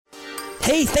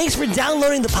Hey, thanks for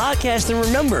downloading the podcast. And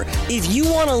remember, if you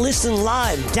want to listen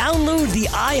live, download the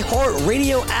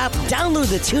iHeartRadio app,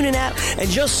 download the TuneIn app, and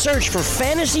just search for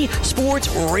Fantasy Sports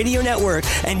Radio Network,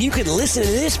 and you can listen to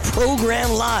this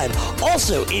program live.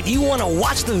 Also, if you want to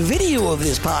watch the video of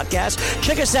this podcast,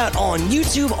 check us out on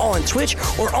YouTube, on Twitch,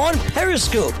 or on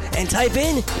Periscope, and type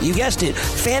in, you guessed it,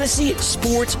 Fantasy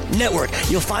Sports Network.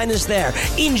 You'll find us there.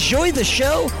 Enjoy the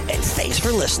show, and thanks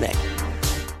for listening.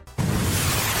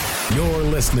 You're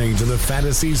listening to the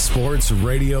Fantasy Sports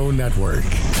Radio Network.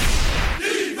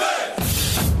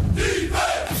 Defense!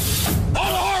 Defense! All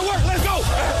the hard work, let's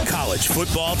go! College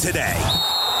football today.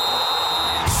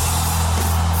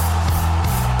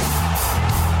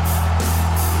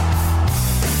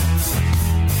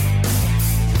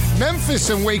 Memphis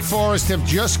and Wake Forest have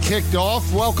just kicked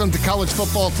off. Welcome to College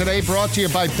Football Today, brought to you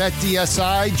by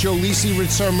BetDSI. Joe Lisi, Rich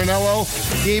Sermonello,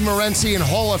 Gabe Morency, and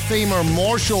Hall of Famer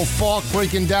Marshall Faulk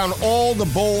breaking down all the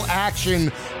bowl action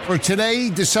for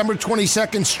today, December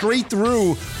 22nd, straight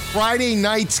through Friday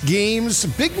night's games.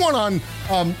 Big one on,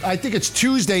 I think it's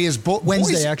Tuesday.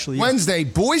 Wednesday, actually. Yeah. Wednesday,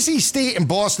 Boise State and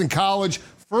Boston College.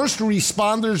 First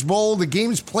Responders Bowl. The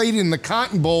game's played in the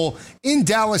Cotton Bowl in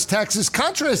Dallas, Texas.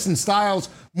 Contrast in styles,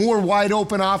 more wide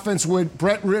open offense with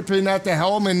Brett Rippon at the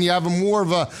helm, and you have more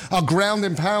of a ground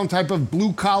and pound type of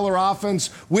blue collar offense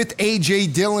with A.J.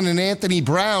 Dillon and Anthony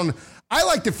Brown. I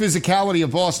like the physicality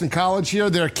of Boston College here.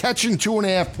 They're catching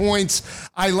 2.5 points.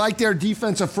 I like their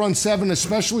defensive front seven,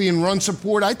 especially in run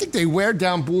support. I think they wear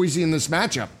down Boise in this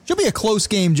matchup. Should be a close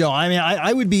game, Joe. I mean,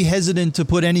 I would be hesitant to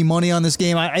put any money on this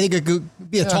game. I think it could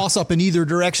be a toss-up in either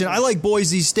direction. I like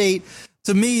Boise State.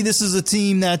 To me, this is a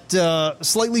team that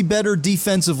slightly better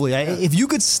defensively. If you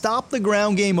could stop the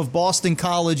ground game of Boston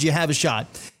College, you have a shot.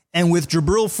 And with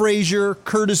Jabril Frazier,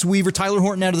 Curtis Weaver, Tyler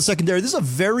Horton out of the secondary, this is a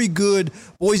very good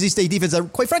Boise State defense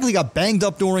that, quite frankly, got banged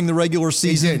up during the regular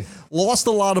season, lost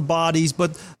a lot of bodies.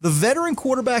 But the veteran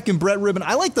quarterback in Brett Rippon,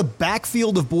 I like the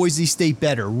backfield of Boise State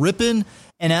better. Rippon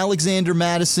and Alexander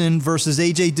Madison versus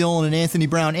A.J. Dillon and Anthony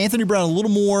Brown. Anthony Brown a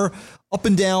little more up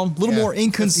and down, a little more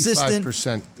inconsistent.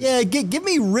 55%. Yeah, give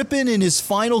me Rippon in his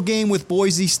final game with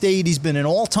Boise State. He's been an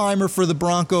all-timer for the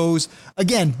Broncos.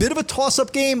 Again, bit of a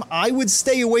toss-up game. I would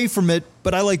stay away from it,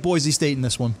 but I like Boise State in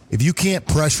this one. If you can't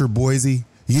pressure Boise,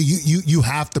 you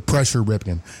have to pressure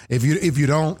Rippon. If you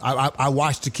don't, I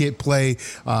watched the kid play,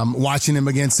 watching him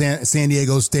against San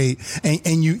Diego State,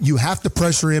 and you have to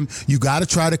pressure him. You got to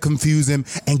try to confuse him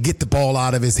and get the ball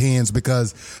out of his hands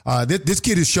because this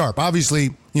kid is sharp. Obviously,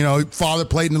 you know, father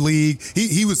played in the league.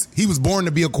 He was born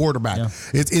to be a quarterback. Yeah.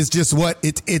 It's just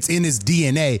it's in his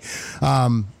DNA.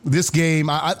 This game,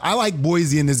 I like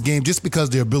Boise in this game just because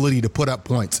of their ability to put up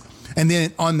points. And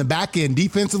then on the back end,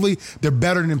 defensively, they're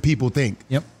better than people think.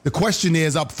 Yep. The question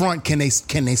is up front, can they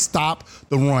stop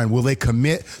the run? Will they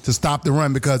commit to stop the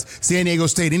run? Because San Diego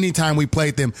State, anytime we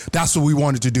played them, that's what we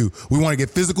wanted to do. We want to get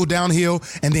physical downhill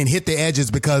and then hit the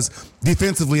edges because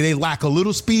defensively they lack a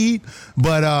little speed,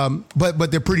 but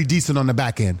they're pretty decent on the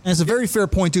back end. And it's a very fair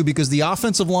point, too, because the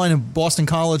offensive line of Boston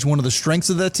College, one of the strengths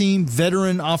of that team,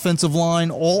 veteran offensive line,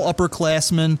 all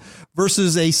upperclassmen,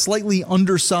 versus a slightly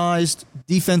undersized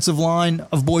defensive line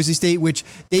of Boise State, which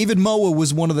David Moa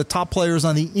was one of the top players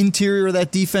on the interior of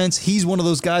that defense. He's one of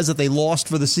those guys that they lost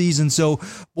for the season. So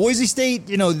Boise State,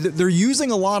 you know, they're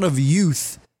using a lot of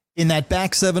youth in that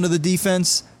back seven of the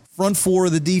defense, front four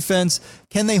of the defense.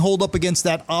 Can they hold up against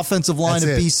that offensive line of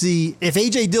BC? If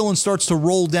A.J. Dillon starts to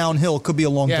roll downhill, it could be a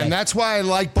long day. Yeah, and that's why I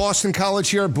like Boston College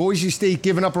here. Boise State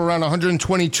giving up around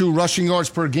 122 rushing yards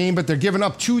per game, but they're giving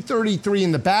up 233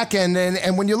 in the back end.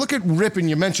 And when you look at Rippon,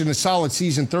 you mentioned a solid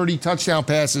season, 30 touchdown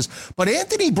passes. But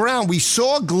Anthony Brown, we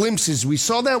saw glimpses. We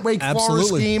saw that Wake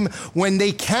Forest game when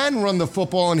they can run the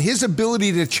football and his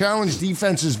ability to challenge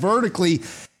defenses vertically.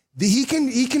 He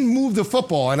can move the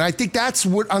football, and I think that's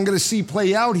what I'm going to see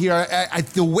play out here.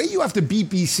 The way you have to beat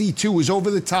BC, too, is over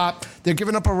the top. They're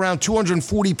giving up around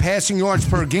 240 passing yards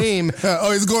per game.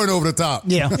 He's going over the top.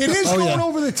 Yeah. It is going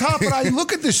over the top, but I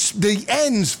look at the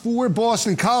ends for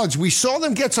Boston College. We saw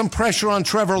them get some pressure on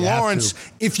Trevor Lawrence.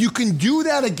 If you can do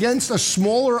that against a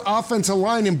smaller offensive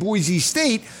line in Boise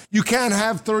State, you can't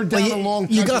have third down and long.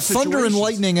 You got thunder and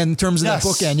lightning in terms of that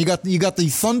bookend. You got the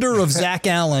thunder of Zach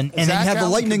Allen, and then you have the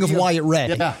lightning of Wyatt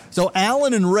Ray. Yeah. So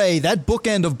Allen and Ray, that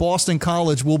bookend of Boston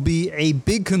College will be a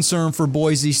big concern for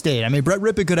Boise State. I mean, Brett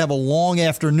Rippon could have a long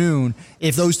afternoon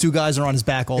if those two guys are on his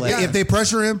back all day. If they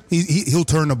pressure him, he'll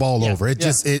turn the ball over.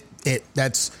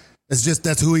 That's It's just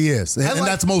that's who he is, and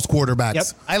that's most quarterbacks. Yep.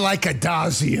 I like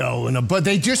Adazio, but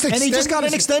they just And he just got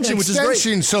an extension, which is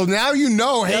great. So now you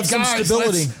know, hey have some guys,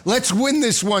 stability. let's win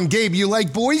this one. Gabe, you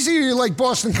like Boise or you like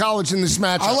Boston College in this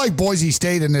matchup? I like Boise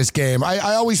State in this game.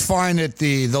 I always find that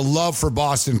the love for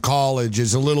Boston College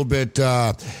is a little bit,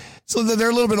 so they're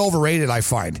a little bit overrated, I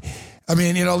find. I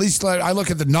mean, at least I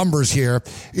look at the numbers here.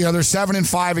 They're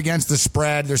 7-5 against the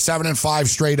spread. They're 7-5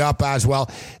 straight up as well.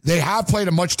 They have played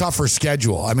a much tougher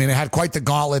schedule. I mean, they had quite the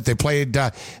gauntlet. They played,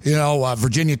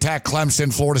 Virginia Tech,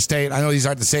 Clemson, Florida State. I know these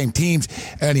aren't the same teams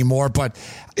anymore, but,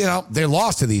 they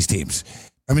lost to these teams.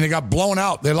 I mean, they got blown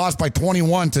out. They lost by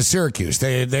 21 to Syracuse.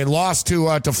 They lost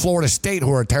to Florida State,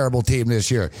 who are a terrible team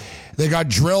this year. They got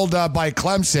drilled by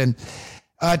Clemson.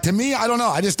 To me, I don't know.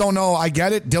 I just don't know. I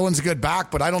get it. Dylan's a good back,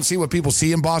 but I don't see what people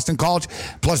see in Boston College.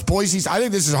 Plus, Boise's, I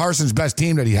think this is Harson's best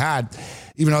team that he had,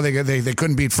 even though they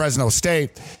couldn't beat Fresno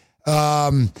State.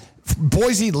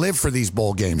 Boise lived for these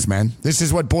bowl games, man. This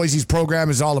is what Boise's program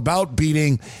is all about,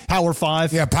 beating Power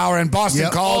 5. Yeah, Power and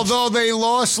Boston College. Although they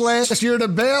lost last year to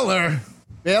Baylor,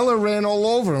 Baylor ran all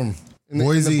over them.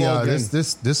 Boise,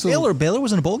 Baylor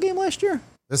was in a bowl game last year?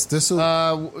 This 2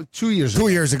 years ago. 2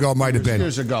 years ago, might have been. 2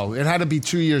 years ago. It had to be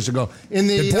 2 years ago.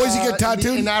 Did Boise get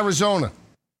tattooed? In Arizona.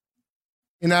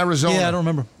 Yeah, I don't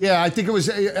remember. Yeah, I think it was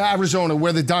Arizona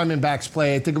where the Diamondbacks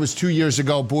play. I think it was 2 years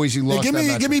ago. Boise lost that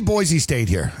matchup. Give me Boise State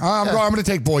here. I'm going to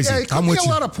take Boise. Yeah, it could be a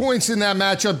lot of points in that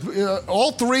matchup.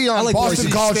 All three on like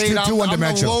Boston College, State. two I'm the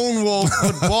one-dimensional. lone wolf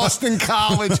with Boston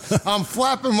College. I'm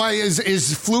flapping my... Is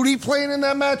Flutie playing in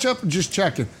that matchup? Just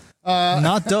checking.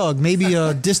 Not Doug. Maybe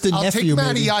a distant I'll nephew. take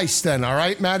Matty Ice then, all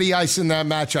right? Matty Ice in that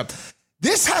matchup.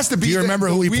 This has to be... Do you remember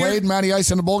who he played, Matty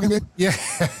Ice, in the bowl game? Yeah.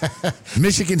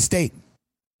 Michigan State.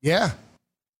 Yeah.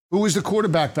 Who was the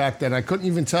quarterback back then? I couldn't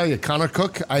even tell you. Connor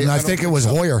Cook? I think it was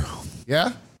Hoyer.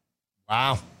 Yeah?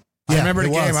 Wow. I remember the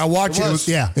game. I watched it.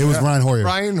 It was Ryan Hoyer.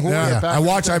 Ryan Hoyer. Yeah.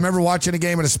 I remember watching a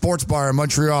game at a sports bar in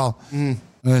Montreal.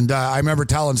 And I remember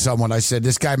telling someone, I said,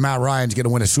 this guy Matt Ryan's going to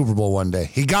win a Super Bowl one day.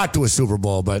 He got to a Super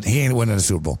Bowl, but he ain't winning a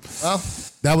Super Bowl. Well,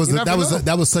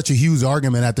 that was such a huge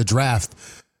argument at the draft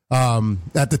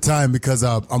at the time because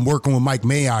I'm working with Mike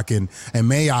Mayock and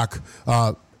Mayock,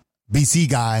 BC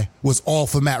guy, was all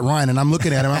for Matt Ryan, and I'm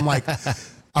looking at him.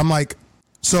 I'm like,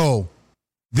 so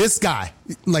this guy,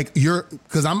 like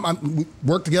because we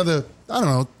worked together. I don't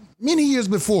know, many years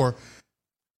before.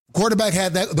 Quarterback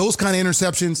had those kind of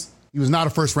interceptions. He was not a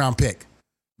first-round pick.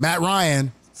 Matt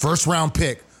Ryan, first-round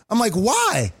pick. I'm like,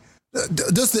 why? Do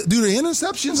the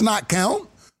interceptions not count?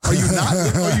 Are you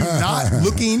not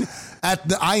looking at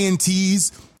the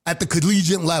INTs at the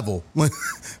collegiate level?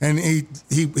 And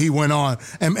he went on,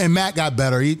 and Matt got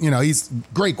better. He's a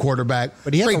great quarterback,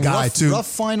 but he had great a rough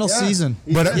final season.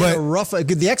 But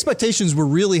the expectations were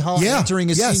really high entering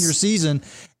his senior season.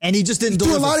 And he just didn't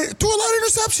deliver. Threw a lot of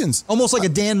interceptions. Almost like a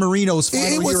Dan Marino's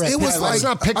final year. It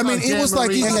was like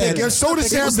he had. So did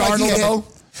Sam Darnold.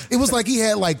 It was like he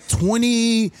had like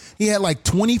 20. He had like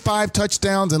 25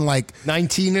 touchdowns and like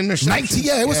 19 interceptions. 19,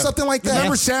 it was something like that.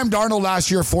 Remember Sam Darnold last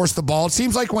year forced the ball. It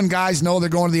seems like when guys know they're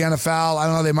going to the NFL, I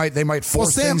don't know, they might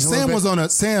force things. Sam was on a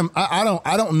Sam. I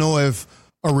don't know if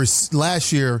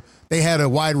last year they had a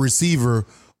wide receiver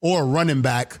or a running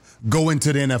back go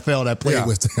into the NFL that played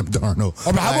with Sam Darnold. How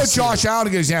about Josh Allen,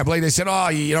 an example? Like they said,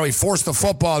 he forced the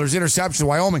football. There's interceptions in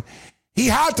Wyoming. He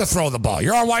had to throw the ball.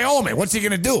 You're on Wyoming. What's he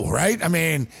going to do, right? I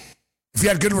mean, if you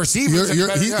had good receivers,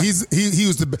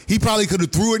 he probably could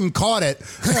have threw it and caught it.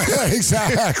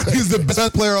 Exactly. He's the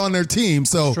best player on their team.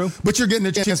 So, true. But you're getting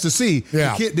a chance to see.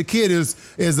 Yeah. The kid is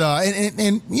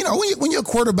and when you're a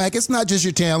quarterback, it's not just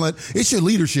your talent, it's your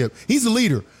leadership. He's a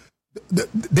leader.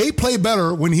 They play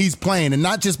better when he's playing, and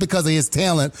not just because of his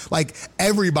talent. Like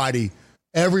everybody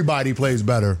plays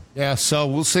better. Yeah, so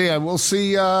we'll see. We'll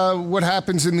see what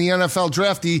happens in the NFL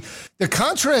draft. The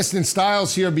contrast in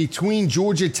styles here between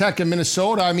Georgia Tech and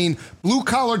Minnesota. I mean,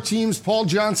 blue-collar teams, Paul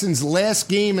Johnson's last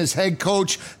game as head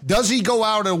coach. Does he go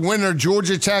out a winner?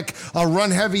 Georgia Tech, a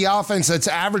run-heavy offense that's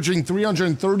averaging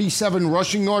 337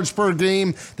 rushing yards per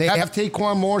game. They have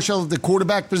Taquan Marshall at the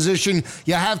quarterback position.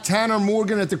 You have Tanner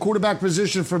Morgan at the quarterback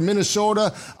position for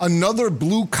Minnesota. Another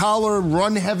blue-collar,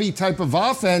 run-heavy type of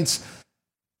offense.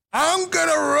 I'm going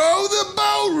to row the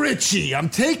boat, Richie. I'm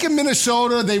taking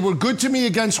Minnesota. They were good to me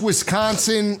against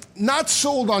Wisconsin. Not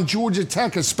sold on Georgia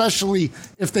Tech, especially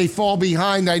if they fall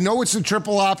behind. I know it's a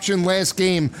triple option last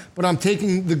game, but I'm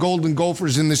taking the Golden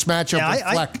Gophers in this matchup with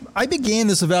Fleck. I began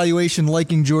this evaluation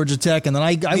liking Georgia Tech, and then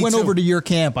I went over to your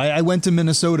camp. I went to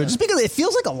Minnesota just because it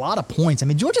feels like a lot of points. I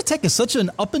mean, Georgia Tech is such an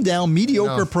up-and-down,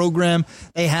 mediocre program.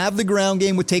 They have the ground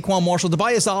game with Taquan Marshall.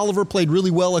 Tobias Oliver played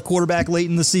really well at quarterback late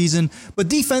in the season, but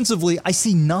defense offensively, I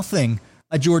see nothing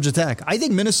at Georgia Tech. I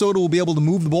think Minnesota will be able to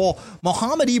move the ball.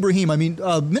 Mohamed Ibrahim,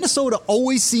 Minnesota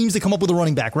always seems to come up with a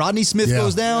running back. Rodney Smith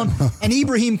goes down, and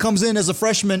Ibrahim comes in as a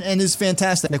freshman and is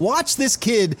fantastic. Watch this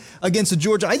kid against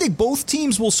Georgia. I think both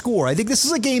teams will score. I think this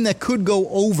is a game that could go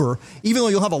over, even though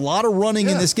you'll have a lot of running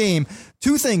in this game.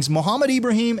 Two things, Mohamed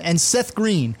Ibrahim and Seth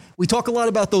Green. We talk a lot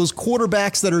about those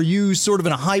quarterbacks that are used sort of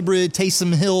in a hybrid,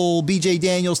 Taysom Hill, B.J.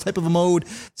 Daniels type of a mode.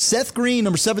 Seth Green,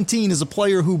 number 17, is a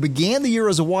player who began the year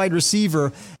as a wide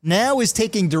receiver, now is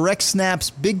taking direct snaps,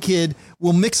 big kid,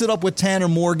 will mix it up with Tanner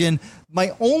Morgan.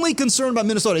 My only concern about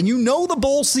Minnesota, and you know the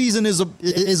bowl season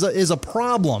is a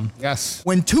problem. Yes.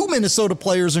 When two Minnesota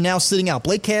players are now sitting out,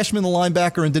 Blake Cashman, the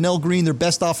linebacker, and Donnell Green, their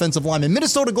best offensive lineman.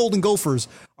 Minnesota Golden Gophers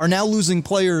are now losing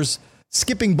players,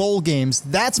 skipping bowl games.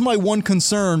 That's my one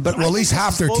concern. But at least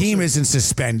half their team isn't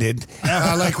suspended,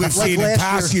 like we've seen in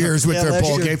past years with their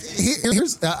bowl games.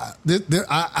 Here's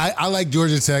I like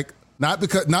Georgia Tech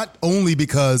not only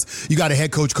because you got a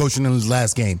head coach coaching in his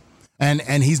last game,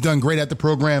 and he's done great at the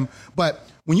program, but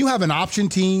when you have an option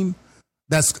team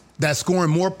that's scoring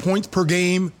more points per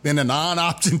game than a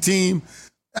non-option team,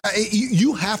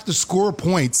 you have to score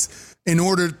points in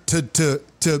order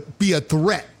to be a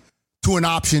threat to an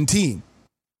option team.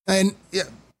 And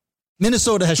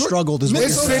Minnesota has struggled as well.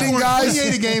 It's fitting, guys.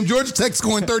 28 a game. Georgia Tech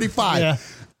scoring 35. Yeah.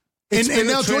 And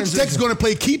now Georgia Tech's going to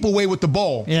play keep away with the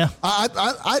ball. Yeah.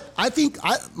 I think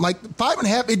like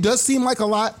 5.5. It does seem like a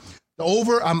lot. The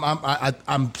over.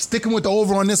 I'm sticking with the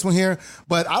over on this one here.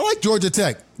 But I like Georgia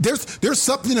Tech. There's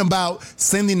something about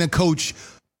sending the coach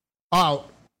out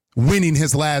winning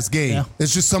his last game. Yeah.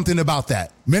 There's just something about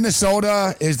that.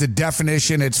 Minnesota is the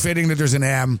definition. It's fitting that there's an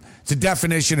M. It's a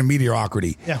definition of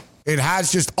mediocrity. Yeah. It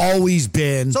has just always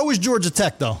been. So is Georgia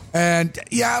Tech, though. And,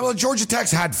 Georgia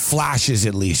Tech's had flashes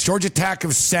at least. Georgia Tech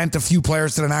have sent a few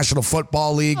players to the National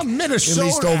Football League. Minnesota at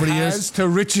least over the years. has, to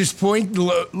Rich's point,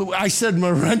 I said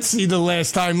Morency the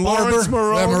last time. Lawrence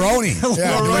Maroney.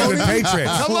 Yeah, New England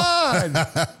Patriots. Come on.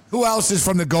 Who else is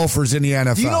from the Gophers in the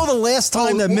NFL? Do you know the last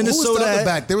time that Minnesota... Who was the other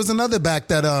back? There was another back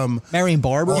that... Marion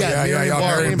Barber?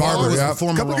 Marion Barber. Yeah.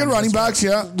 Couple good running backs,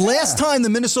 Last time the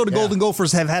Minnesota Golden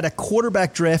Gophers have had a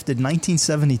quarterback drafted,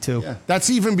 1972. Yeah. That's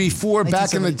even before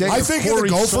back in the day. I think of the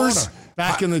Gophers...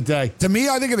 Back in the day. To me,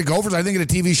 I think of the Gophers, I think of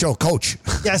the TV show Coach.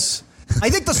 Yes. I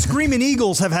think the Screaming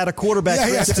Eagles have had a quarterback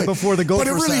drafted before the Gophers.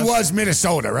 But it really was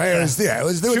Minnesota, right? They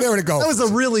were the Gophers. That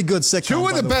was a really good sitcom. Two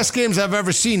of the best games I've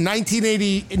ever seen,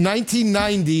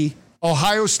 1990,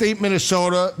 Ohio State,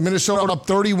 Minnesota. Minnesota up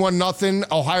 31-0.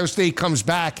 Ohio State comes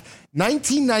back.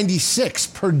 1996,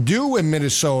 Purdue and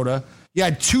Minnesota. You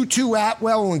had Tutu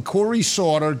Atwell and Corey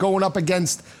Sauter going up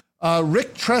against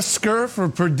Rick Tresker for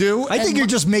Purdue. I think you're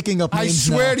just making up names.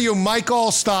 I swear to you, Mike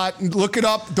Allstott, look it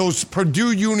up, those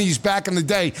Purdue unis back in the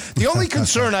day. The only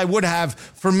concern I would have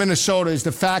for Minnesota is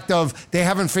the fact of they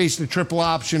haven't faced a triple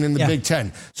option in the Big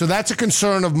Ten. So that's a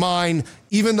concern of mine,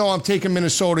 even though I'm taking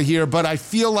Minnesota here. But I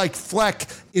feel like Fleck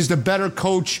is the better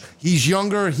coach. He's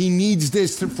younger. He needs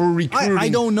this for recruiting. I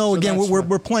don't know. So again,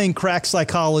 we're playing crack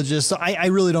psychologist. So I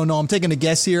really don't know. I'm taking a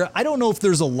guess here. I don't know if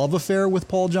there's a love affair with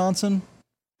Paul Johnson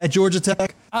at Georgia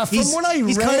Tech. From what I read,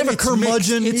 he's kind of a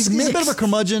curmudgeon. He's a bit of a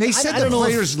curmudgeon. They said I don't know.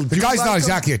 The guy's not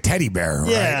exactly a teddy bear,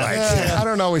 right? Yeah. I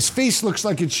don't know. His face looks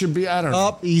like it should be. I don't know.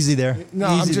 Up, easy there. No,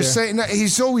 easy I'm just there. saying. No,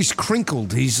 he's always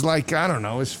crinkled. He's like, I don't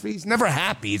know. He's never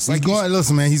happy. It's like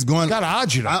listen, man. He's going. Got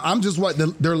agita. I'm just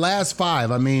their last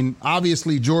five. I mean,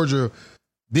 obviously Georgia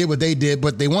did what they did,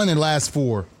 but they won in the last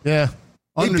four. Yeah.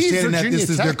 Understanding that this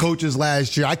is their coach's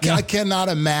last year, I cannot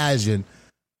imagine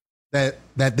that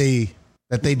they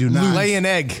do not lay an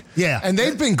egg. Yeah. And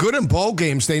they've been good in bowl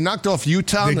games. They knocked off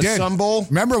Utah in the Sun Bowl.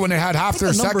 Remember when they had half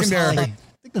their secondary? I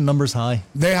think the number's high.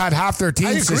 They had half their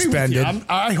team suspended.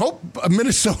 I hope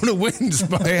Minnesota wins.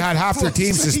 But they had half their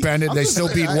team suspended. They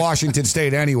still beat Washington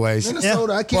State anyways.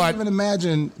 Minnesota, I can't even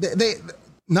imagine. They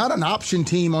not an option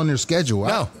team on their schedule.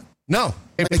 No.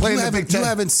 You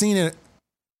haven't seen it.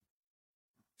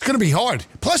 It's going to be hard.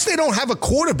 Plus, they don't have a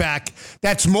quarterback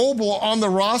that's mobile on the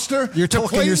roster. You're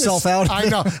talking yourself out. I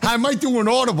know. I might do an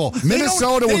audible.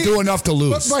 Minnesota will do enough to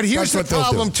lose. But here's the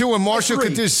problem, too, and Marshall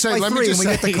could just say, let me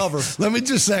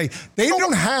just say, they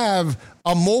don't have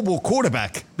a mobile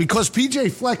quarterback because P.J.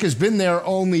 Fleck has been there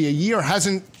only a year,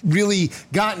 hasn't really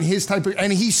gotten his type of,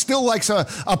 and he still likes a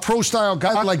pro-style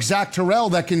guy like Zach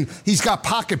Terrell he's got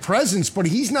pocket presence, but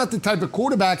he's not the type of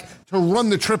quarterback to run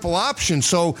the triple option.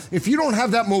 So if you don't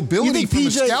have that mobility from a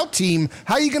scout team,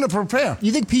 how are you going to prepare?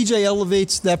 You think P.J.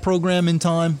 elevates that program in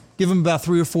time? Give him about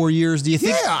 3 or 4 years. Do you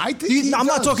think? Yeah, I think I'm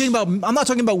not talking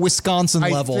about Wisconsin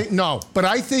level. No, but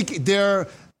I think they're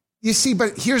You see,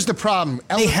 but here's the problem.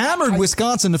 They hammered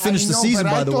Wisconsin to finish the season,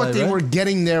 by the way. I thought they right? were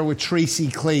getting there with Tracy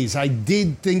Claeys. I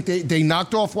did think they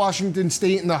knocked off Washington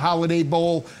State in the Holiday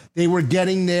Bowl. They were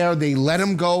getting there. They let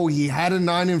him go. He had a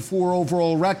 9-4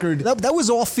 overall record. That was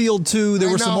off-field, too.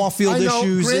 There were some off-field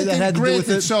issues that had to do with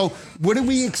it. So what are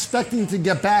we expecting to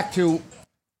get back to?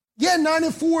 Yeah,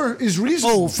 9-4 is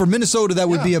reasonable. Oh, for Minnesota, that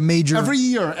would be a major every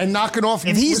year and knocking off.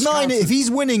 If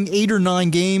he's winning 8 or 9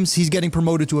 games, he's getting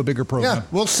promoted to a bigger program. Yeah,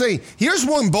 we'll see. Here's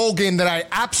one bowl game that I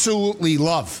absolutely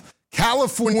love.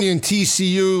 California and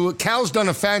TCU. Cal's done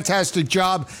a fantastic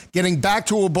job getting back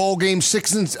to a bowl game,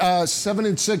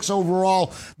 7-6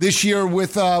 overall this year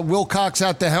with Wilcox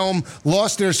at the helm.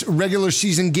 Lost their regular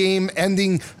season game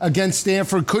ending against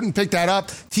Stanford. Couldn't pick that up.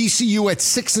 TCU at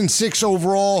 6-6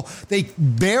 overall. They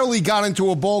barely got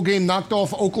into a bowl game, knocked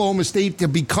off Oklahoma State to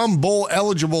become bowl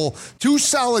eligible. 2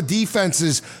 solid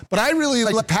defenses, but I really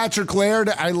like Patrick Laird.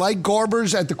 I like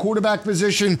Garbers at the quarterback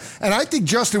position, and I think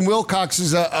Justin Wilcox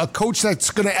is a coach that's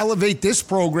going to elevate this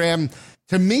program.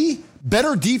 To me,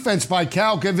 better defense by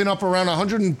Cal, giving up around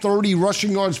 130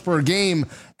 rushing yards per game,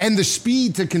 and the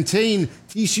speed to contain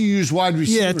TCU's wide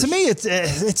receivers. Yeah, to me,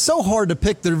 it's so hard to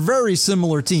pick. They're very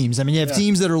similar teams. I mean, you have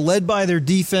teams that are led by their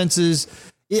defenses.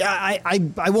 Yeah,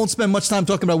 I won't spend much time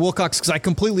talking about Wilcox because I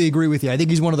completely agree with you. I think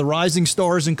he's one of the rising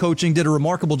stars in coaching, did a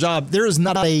remarkable job. There is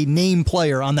not a name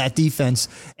player on that defense,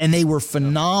 and they were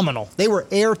phenomenal. They were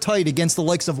airtight against the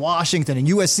likes of Washington and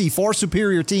USC, far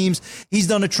superior teams. He's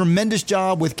done a tremendous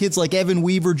job with kids like Evan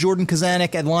Weaver, Jordan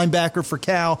Kazanik at linebacker for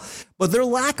Cal. But their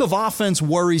lack of offense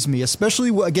worries me,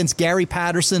 especially against Gary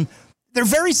Patterson. They're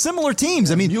very similar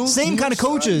teams. I mean, same kind of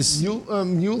coaches.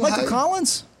 Michael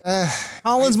Collins?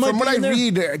 Collins might from what be in I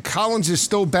there. read, Collins is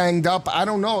still banged up. I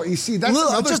don't know. You see, that's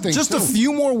another thing. Just too. a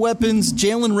few more weapons.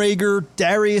 Jalen Reagor,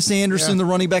 Darius Anderson, the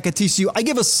running back at TCU. I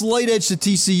give a slight edge to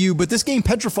TCU, but this game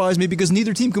petrifies me because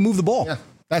neither team can move the ball. Yeah.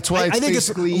 That's why I think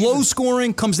it's low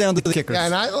scoring, comes down to the kickers. Yeah,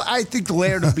 and I think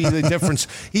Laird will be the difference.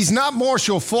 He's not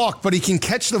Marshall Faulk, but he can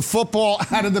catch the football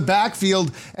out of the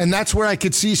backfield, and that's where I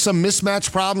could see some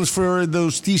mismatch problems for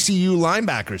those TCU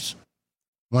linebackers.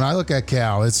 When I look at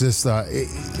Cal, it's just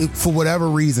for whatever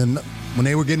reason, when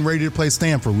they were getting ready to play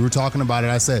Stanford, we were talking about it.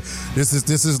 I said, this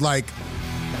is like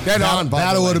dead on.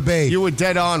 Battle of the Bay. You were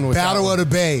dead on with Battle of the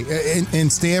Bay. In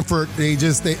Stanford,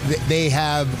 they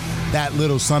have that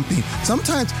little something.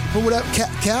 Sometimes, for whatever,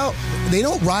 Cal, they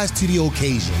don't rise to the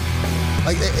occasion.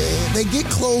 Like they get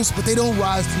close, but they don't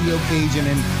rise to the occasion.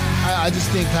 And I just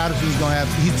think Patterson's going to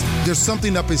have. There's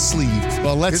something up his sleeve.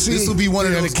 Well, let's see. This will be one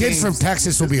of those the kids games. from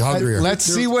Texas will be hungrier. Let's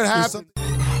see what happens.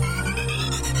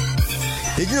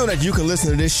 Did you know that you can listen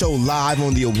to this show live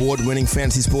on the award-winning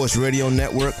Fantasy Sports Radio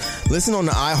Network? Listen on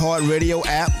the iHeartRadio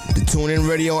app, the TuneIn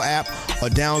Radio app, or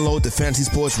download the Fantasy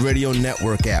Sports Radio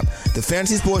Network app. The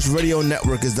Fantasy Sports Radio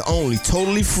Network is the only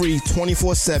totally free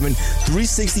 24/7,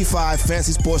 365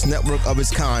 Fantasy Sports Network of its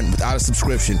kind without a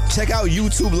subscription. Check out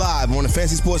YouTube Live on the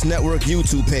Fantasy Sports Network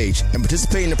YouTube page and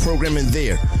participate in the programming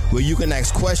there, where you can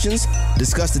ask questions,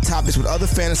 discuss the topics with other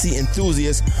fantasy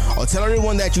enthusiasts, or tell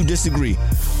everyone that you disagree.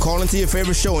 Call into your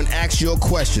favorite show and ask your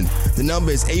question. The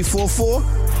number is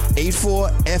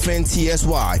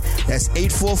 844-84-FNTSY. That's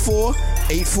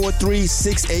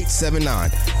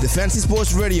 844-843-6879. The Fantasy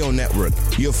Sports Radio Network,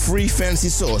 your free fantasy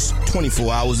source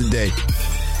 24 hours a day.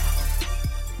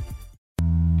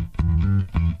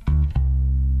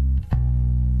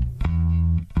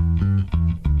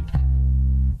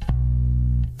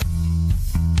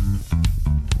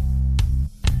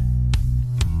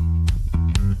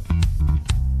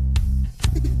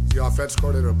 Offense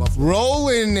coordinator of Buffalo.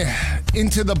 Rolling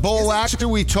into the bowl action,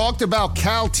 we talked about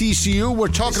Cal TCU. We're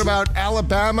talking about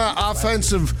Alabama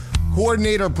offensive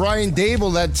coordinator Brian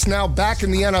Dable that's now back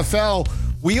in the NFL.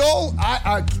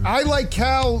 I like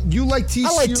Cal. You like TCU?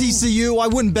 I like TCU. I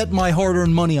wouldn't bet my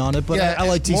hard-earned money on it, but Yeah, I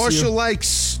like TCU. Marshall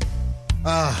likes.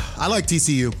 I like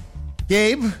TCU.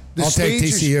 Gabe, I'll take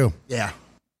TCU. Yeah.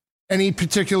 Any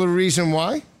particular reason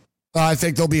why? I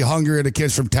think they'll be hungrier, the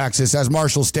kids from Texas. As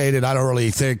Marshall stated, I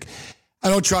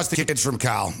don't trust the kids from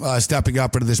Cal stepping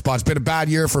up into this spot. It's been a bad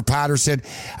year for Patterson.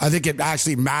 I think it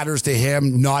actually matters to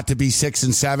him not to be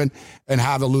 6-7 and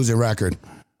have a losing record.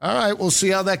 All right, we'll see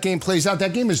how that game plays out.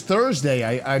 That game is Thursday,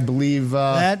 I believe.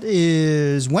 That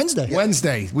is Wednesday.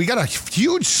 Wednesday. We got a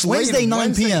huge slate. Wednesday,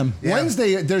 9 p.m. Yeah.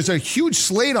 Wednesday, there's a huge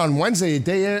slate on Wednesday.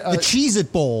 The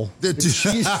Cheez-It Bowl. Hey,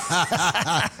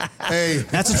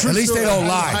 That's a true At least they don't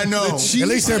lie. I know. At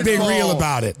least they're being real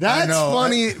about it. That's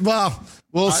funny. Well,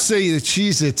 We'll see. The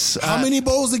Cheez-Its. How many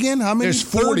bowls again? How many? There's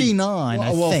 40. 39,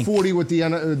 I think. 40 with the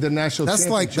national That's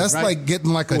championship. that's right? like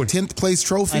getting like a 10th place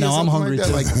trophy. I know, or I'm something hungry like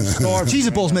too. that. Like,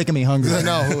 Cheez-It Bowl's making me hungry.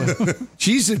 No,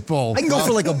 Cheez-It Bowl. I can go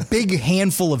for like a big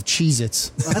handful of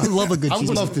Cheez-Its. I love a good I would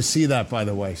Cheez-It. love to see that, by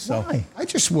the way. So Why? I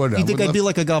just would. You think I'd be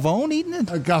like a Gavone eating it?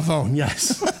 a Gavone?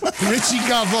 Yes, Richie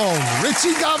Gavone.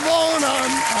 Richie Gavone on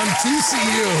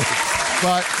TCU,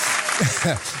 but.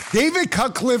 David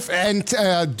Cutcliffe and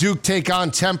Duke take on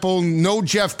Temple. No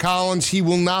Jeff Collins. He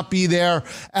will not be there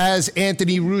as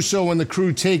Anthony Russo and the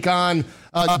crew take on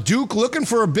Duke, looking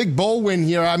for a big bowl win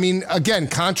here. I mean, again,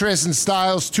 contrast in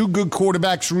styles. Two good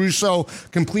quarterbacks. Russo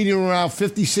completing around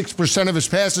 56% of his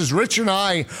passes. Rich and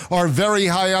I are very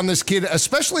high on this kid,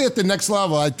 especially at the next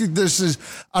level. I think this is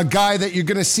a guy that you're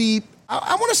going to see.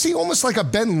 I want to see almost like a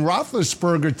Ben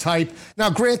Roethlisberger type. Now,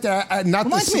 granted, not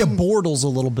Reminds me of Bortles a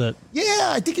little bit.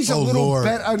 Yeah, I think he's a little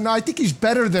better. No, I think he's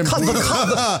better than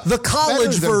The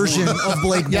college version of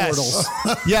Blake Yes. Bortles.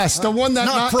 Yes, the one that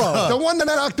Not pro. the one that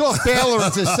knocked off Baylor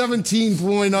as a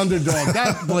 17-point underdog.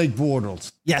 That Blake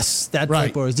Bortles. Yes, that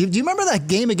Right. Blake Bortles. Do you remember that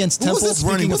game against Who Temple? was this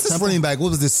running? Speaking What's of this Temple? running back? What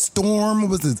was this? Storm? What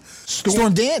was this?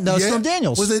 Storm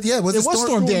Daniels. Was it? Yeah, it was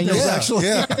Storm Daniels, Yeah, actually.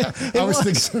 Yeah. I was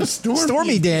thinking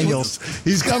Stormy Daniels.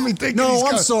 He's got me thinking. No,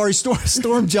 I'm sorry.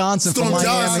 Storm Johnson Storm from Miami.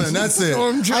 Johnson. That's it.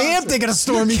 Storm Johnson. I am thinking of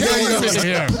Stormy Killing Daniels. me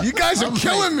here. You guys are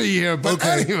killing me here. But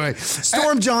anyway,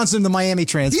 Storm Johnson, the Miami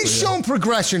transfer. he's shown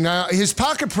progression. Now, his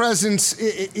pocket presence,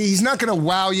 he's not going to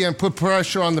wow you and put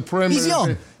pressure on the perimeter. He's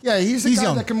young. Yeah, he's a guy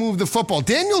young. that can move the football.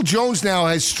 Daniel Jones now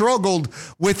has struggled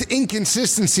with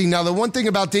inconsistency. Now, the one thing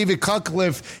about David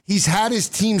Cutcliffe, he's had his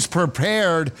teams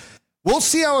prepared. We'll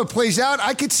see how it plays out.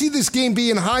 I could see this game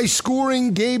being high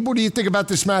scoring. Gabe, what do you think about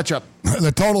this matchup?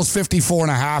 The total's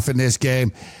 54.5 in this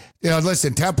game. You know,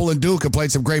 listen, Temple and Duke have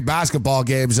played some great basketball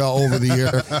games over the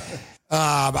year.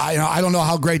 I don't know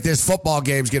how great this football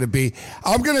game's going to be.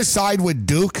 I'm going to side with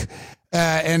Duke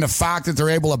and the fact that they're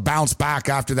able to bounce back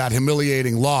after that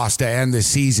humiliating loss to end the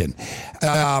season.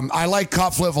 I like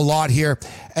Cutcliffe a lot here.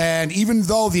 And even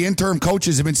though the interim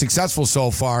coaches have been successful so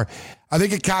far, I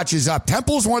think it catches up.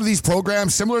 Temple's one of these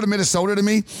programs similar to Minnesota to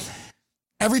me.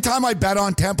 Every time I bet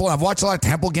on Temple, and I've watched a lot of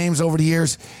Temple games over the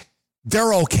years,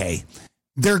 they're okay.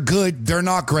 They're good. They're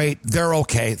not great. They're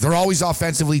okay. They're always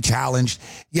offensively challenged.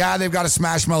 Yeah, they've got a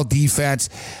smash mouth defense.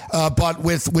 But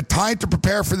with time to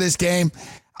prepare for this game,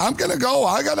 I'm going to go.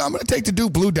 I'm going to take the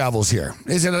Duke Blue Devils here.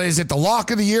 Is it the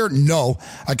lock of the year? No.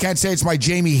 I can't say it's my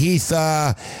Jamie Heath,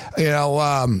 5-star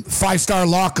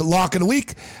lock of the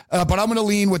week. But I'm going to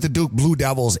lean with the Duke Blue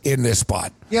Devils in this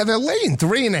spot. Yeah, they're laying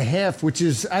 3.5, which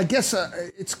is, I guess,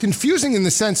 it's confusing in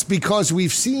the sense because we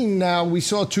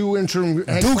saw two interim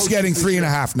head Duke's coaches getting this year.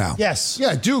 3.5 now. Yes.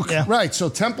 Yeah, Duke, Yeah. right. So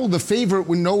Temple, the favorite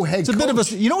with no head coach. It's a bit of a.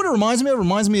 You know what it reminds me of? It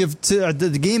reminds me of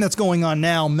the game that's going on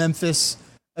now, Memphis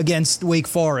against Wake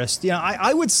Forest. Yeah,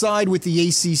 I would side with the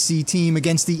ACC team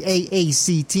against the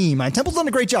AAC team. Temple's done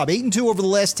a great job. 8-2 over the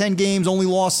last 10 games, only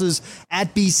losses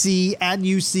at BC, at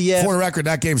UCF. For the record,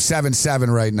 that game's 7-7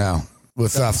 right now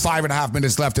with 5.5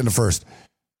 minutes left in the first.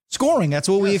 Scoring, that's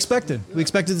what we expected. We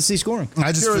expected to see scoring.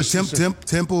 I just for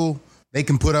Temple, they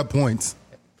can put up points.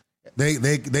 They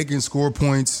can score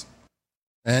points,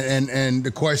 and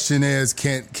the question is,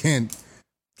 can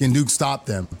Duke stop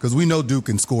them? Because we know Duke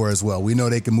can score as well. We know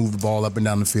they can move the ball up and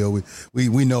down the field.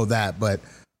 We know that, but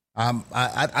I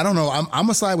don't know. I'm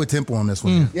gonna side with Temple on this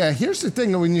one. Yeah, here's the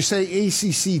thing. When you say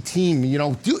ACC team,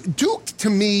 Duke to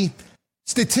me,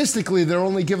 statistically, they're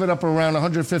only giving up around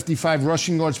 155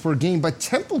 rushing yards per game. But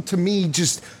Temple, to me,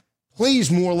 just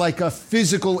plays more like a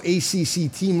physical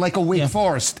ACC team, like a Wake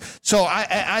Forest. So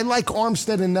I like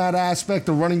Armstead in that aspect,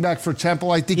 the running back for Temple.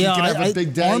 I think he can have a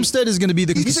big day. Armstead is going to be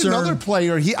the He's concern. another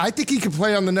player. I think he could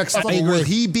play on the next level. agree. Will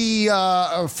he be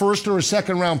a first or a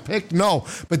second round pick? No.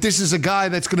 But this is a guy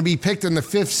that's going to be picked in the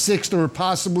 5th, 6th, or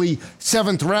possibly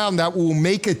 7th round that will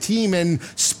make a team and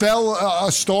spell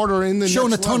a starter in the Shown a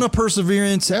next ton level. of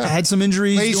perseverance, Yeah. had some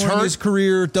injuries Plays during hurt. his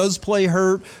career, does play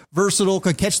hurt, versatile,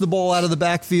 can catch the ball out of the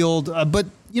backfield. But,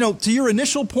 to your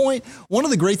initial point, one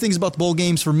of the great things about the bowl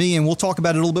games for me, and we'll talk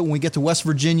about it a little bit when we get to West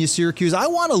Virginia, Syracuse, I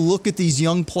want to look at these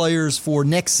young players for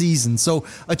next season. So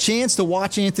a chance to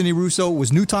watch Anthony Russo. It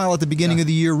was new title at the beginning of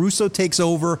the year. Russo takes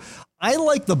over. I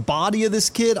like the body of this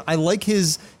kid. I like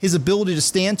his ability to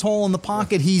stand tall in the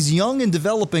pocket. He's young and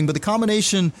developing, but the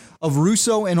combination of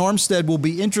Russo and Armstead will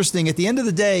be interesting. At the end of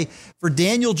the day, for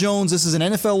Daniel Jones, this is an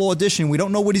NFL audition. We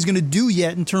don't know what he's going to do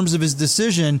yet in terms of his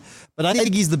decision, but I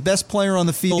think he's the best player on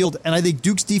the field, and I think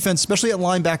Duke's defense, especially at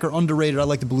linebacker, underrated. I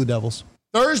like the Blue Devils.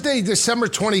 Thursday, December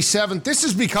 27th, this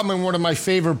is becoming one of my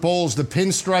favorite bowls, the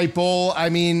Pinstripe Bowl. I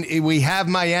mean, we have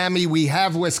Miami, we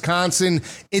have Wisconsin.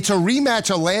 It's a rematch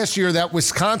of last year that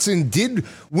Wisconsin did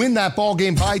win that ball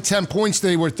game by 10 points.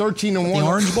 They were 13-1. The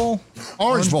Orange Bowl?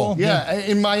 Orange Bowl, yeah.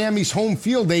 In Miami's home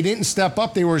field, they didn't step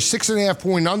up. They were a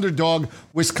 6.5-point underdog.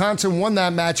 Wisconsin won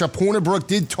that matchup. Hornibrook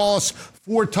did toss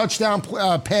 4 touchdown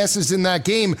passes in that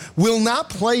game. Will not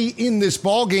play in this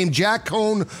ball game. Jack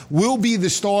Cohn will be the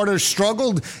starter.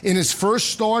 Struggled in his first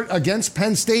start against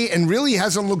Penn State and really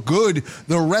hasn't looked good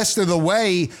the rest of the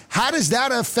way. How does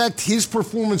that affect his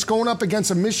performance going up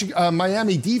against a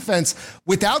Miami defense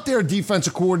without their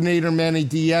defensive coordinator, Manny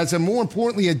Diaz, and more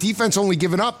importantly, a defense only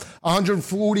giving up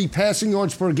 140 passing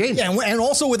yards per game? Yeah, and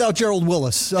also without Gerald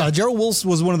Willis. Gerald Willis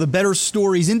was one of the better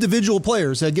stories, individual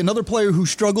players. Another player who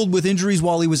struggled with injuries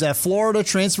while he was at Florida,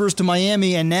 transfers to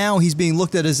Miami, and now he's being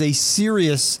looked at as a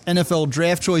serious NFL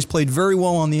draft choice, played very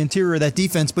well on the interior of that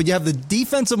defense. But you have the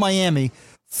defense of Miami,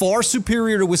 far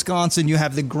superior to Wisconsin. You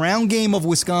have the ground game of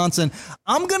Wisconsin.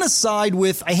 I'm going to side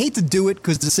with, I hate to do it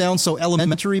because it sounds so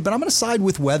elementary, but I'm going to side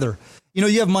with weather. You know,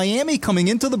 you have Miami coming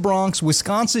into the Bronx,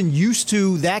 Wisconsin used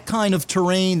to that kind of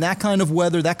terrain, that kind of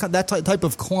weather, that type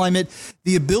of climate,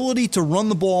 the ability to run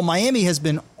the ball. Miami has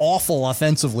been awful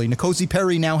offensively. N'Kosi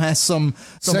Perry now has some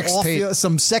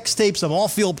sex tapes, some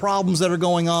off-field problems that are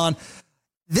going on.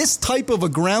 This type of a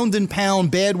ground and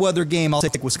pound bad weather game, I'll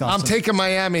take Wisconsin. I'm taking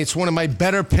Miami. It's one of my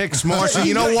better picks, Marshall.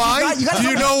 You know why? Do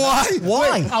you know why?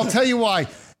 Why? Wait, I'll tell you why.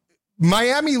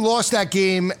 Miami lost that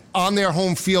game on their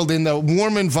home field in the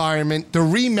warm environment. The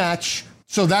rematch,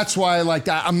 so that's why I like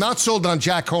that. I'm not sold on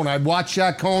Jack Cohn. I watched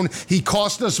Jack Cohn. He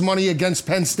cost us money against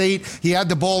Penn State. He had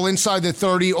the ball inside the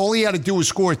 30. All he had to do was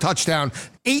score a touchdown.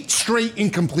 8 straight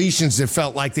incompletions, it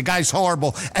felt like. The guy's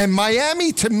horrible. And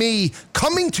Miami, to me,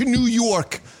 coming to New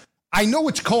York, I know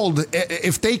it's cold.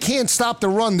 If they can't stop the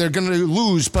run, they're going to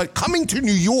lose. But coming to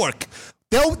New York,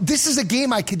 this is a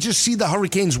game I could just see the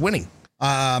Hurricanes winning.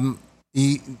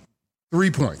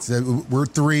 3 points. We're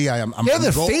 3. They're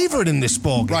the favorite in this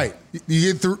ball game. Right.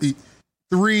 You get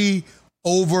 3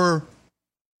 over,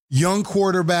 young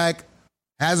quarterback,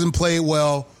 hasn't played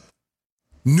well,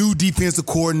 new defensive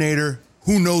coordinator.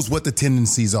 Who knows what the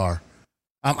tendencies are?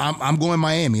 I'm going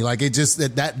Miami. Like it just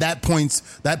that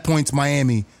points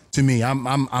Miami to me.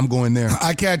 I'm going there.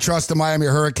 I can't trust the Miami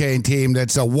Hurricane team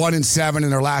that's 1-7 in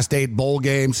their last 8 bowl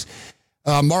games.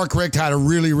 Mark Richt had a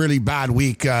really, really bad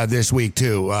week this week,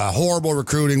 too. Horrible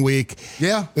recruiting week.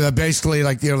 Yeah. Basically,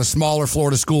 the smaller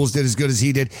Florida schools did as good as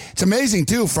he did. It's amazing,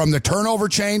 too, from the turnover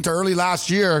chain to early last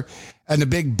year and the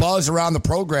big buzz around the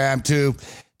program to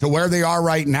where they are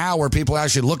right now, where people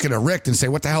actually look at Richt and say,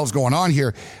 what the hell's going on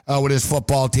here with his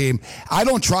football team? I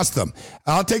don't trust them.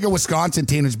 I'll take a Wisconsin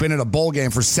team that's been in a bowl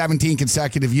game for 17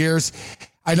 consecutive years.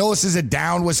 I know this is a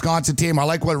down Wisconsin team. I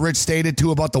like what Rich stated, too,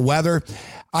 about the weather.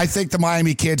 I think the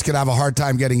Miami kids could have a hard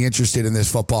time getting interested in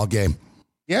this football game.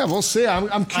 Yeah, we'll see.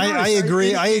 I'm curious. I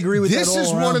agree. I agree with this. That. This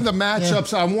is one of the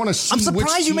matchups I want to see. I'm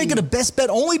surprised you make it a best bet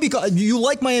only because you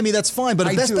like Miami. That's fine, but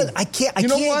a best bet, I can't. You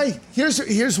know why?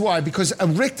 Here's why. Because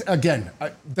Rick, again,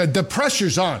 the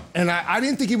pressure's on, and I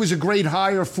didn't think he was a great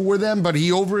hire for them, but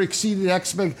he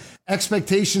overexceeded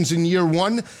expectations in year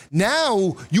 1.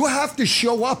 Now you have to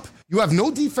show up. You have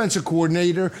no defensive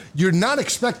coordinator. You're not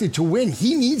expected to win.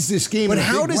 He needs this game. But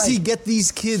how does he get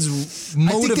these kids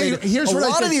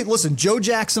motivated? Listen, Joe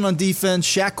Jackson on defense,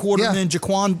 Shaq Quarterman,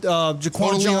 Jaquan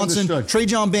totally Johnson,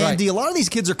 Trajan Bandy. Right. A lot of these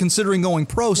kids are considering going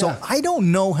pro, so I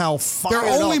don't know how far.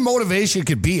 Their only motivation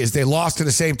could be is they lost to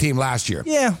the same team last year.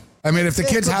 Yeah. I mean, if the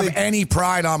kids have any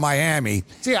pride on Miami,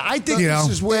 I think this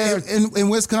is where in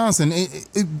Wisconsin,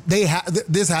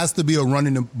 this has to be a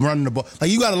running the ball. Like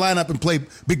you got to line up and play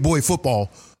big boy football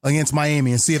against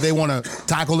Miami and see if they want to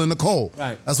tackle in the cold.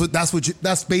 Right.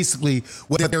 That's basically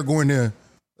what they're going to.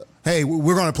 Hey,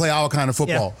 we're going to play our kind of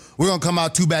football. Yeah. We're going to come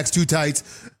out 2 backs, 2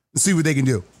 tights, and see what they can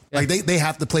do. Like they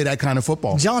have to play that kind of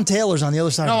football. John Taylor's on the other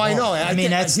side. No, of the ball. I know. I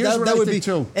mean, that would be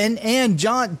too. And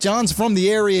John's from the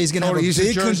area. He's going to have a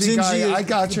big contingency. I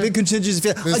got you. Big contingency.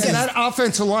 And that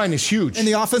offensive line is huge. And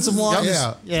the offensive line,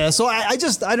 So I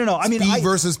don't know. I mean, speed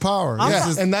versus power.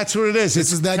 And that's what it is.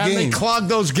 This is that game. They clog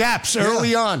those gaps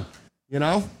early on. You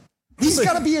know. He's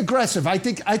got to be aggressive. I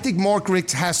think Mark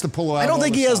Richt has to pull out. I don't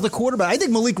think he has the quarterback. I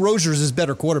think Malik Rogers is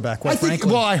better quarterback, quite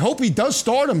frankly. Well, I hope he does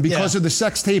start him because of the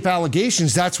sex tape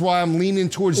allegations. That's why I'm leaning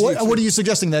towards What are you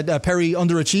suggesting, that Perry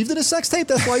underachieved in his sex tape?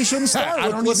 That's why he shouldn't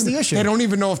start? What's the issue? They don't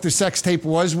even know if the sex tape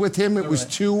was with him. It was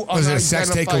too unidentified. Was it a sex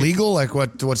tape illegal? Like,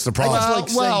 what's the problem?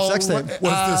 Sex tape.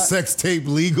 Was the sex tape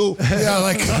legal? Yeah,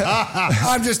 like,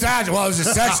 I'm just asking. Well, it was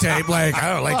a sex tape. Like,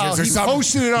 I don't know, like, is there he something?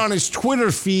 posted it on his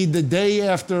Twitter feed the day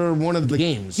after one of the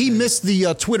games. He missed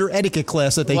the Twitter etiquette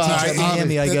class that they teach at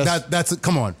Miami, I guess.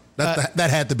 Come on. That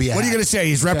had to be a hack. What are you going to say?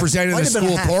 He's representing the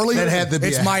school poorly? That had to be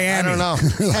It's Miami. I don't know.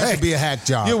 It had to be a hack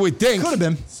job. You would think. Could have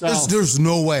been. There's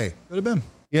no way. Could have been.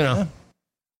 You know.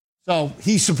 So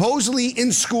he's supposedly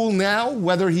in school now.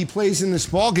 Whether he plays in this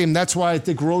ball game, that's why I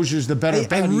think Rozier's the better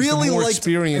bet. I really liked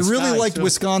guy,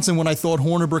 Wisconsin when I thought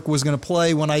Hornibrook was going to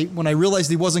play. When I realized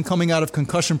he wasn't coming out of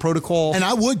concussion protocol, And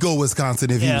I would go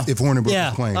Wisconsin if Hornibrook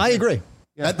was playing. I agree.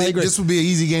 I agree. This would be an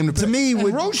easy game to play. To me,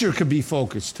 And Rozier could be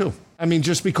focused too. I mean,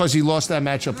 just because he lost that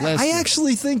matchup last year. I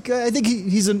actually think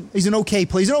he's an okay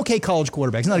player. He's an okay college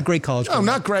quarterback. He's not a great college quarterback.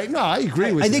 No, not great. No, I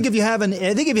agree with you. I think if you have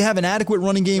an adequate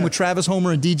running game with Travis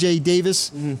Homer and DJ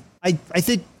Davis, I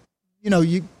think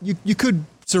you could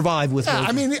survive with.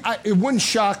 I mean, it wouldn't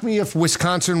shock me if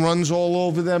Wisconsin runs all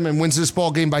over them and wins this ball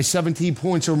game by 17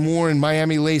 points or more, and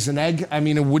Miami lays an egg. I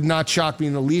mean, it would not shock me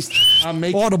in the least.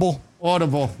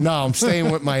 Audible. No, I'm staying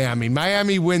with Miami.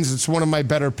 Miami wins. It's one of my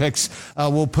better picks.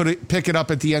 We'll pick it up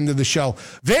at the end of the show.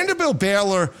 Vanderbilt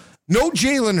Baylor. No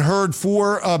Jalen Hurd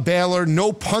for Baylor.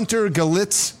 No punter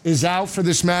Galitz is out for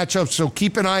this matchup, so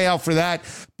keep an eye out for that.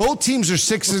 Both teams are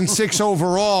 6-6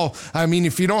 overall. I mean,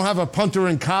 if you don't have a punter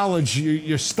in college,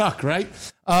 you're stuck, right?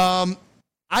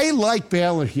 I like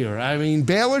Baylor here. I mean,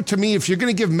 Baylor, to me, if you're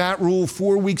going to give Matt Rule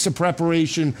 4 weeks of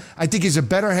preparation, I think he's a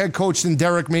better head coach than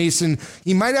Derek Mason.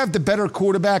 He might have the better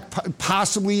quarterback,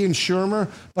 possibly in Shermer,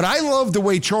 but I love the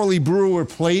way Charlie Brewer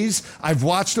plays. I've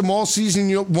watched him all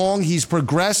season long. He's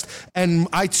progressed, and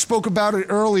I spoke about it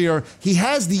earlier. He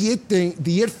has the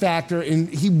it factor, and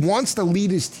he wants to lead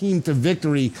his team to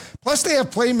victory. Plus, they have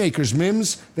playmakers,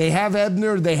 Mims. They have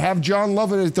Ebner. They have John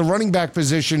Lovett at the running back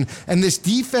position, and this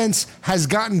defense has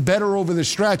gotten better over the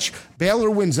stretch. Baylor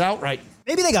wins outright.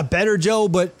 Maybe they got better, Joe,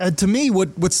 but to me,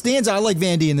 what stands out, I like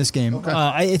Vandy in this game.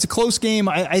 Okay. It's a close game.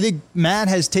 I think Matt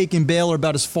has taken Baylor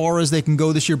about as far as they can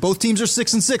go this year. Both teams are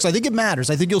 6-6. I think it matters.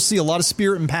 I think you'll see a lot of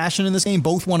spirit and passion in this game.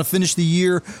 Both want to finish the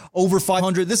year over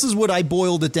 500. This is what I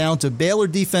boiled it down to. Baylor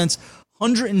defense,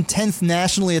 110th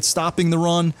nationally at stopping the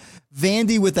run.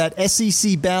 Vandy with that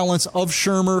SEC balance of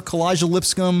Shermer, Kalijah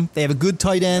Lipscomb. They have a good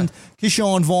tight end.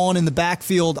 Keyshawn Vaughn in the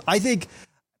backfield. I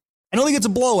don't think it's a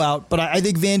blowout, but I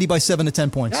think Vandy by 7 to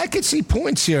 10 points. I could see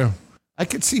points here. I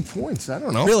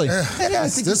don't know. Really? I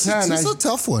think This is a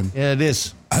tough one. Yeah, it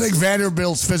is. I think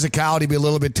Vanderbilt's physicality be a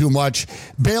little bit too much.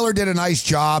 Baylor did a nice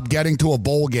job getting to a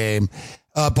bowl game,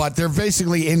 but they're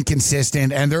basically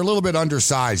inconsistent, and they're a little bit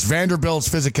undersized. Vanderbilt's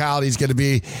physicality is going to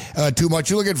be too much.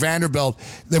 You look at Vanderbilt,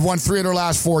 they've won 3 of their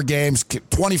last 4 games,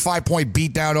 25-point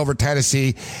beatdown over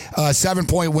Tennessee,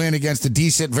 7-point win against a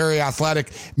decent, very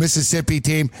athletic Mississippi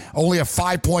team, only a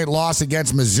 5-point loss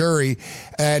against Missouri,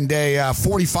 and a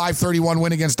 45-31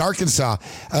 win against Arkansas.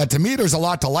 To me, there's a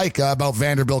lot to like about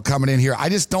Vanderbilt coming in here. I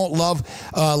just don't love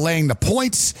laying the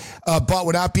points, but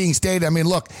without being stated, I mean,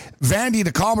 look, Vandy,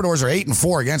 the Commodores are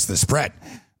 8-4 against the spread.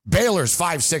 Baylor's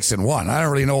 5-6-1. I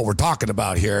don't really know what we're talking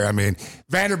about here. I mean,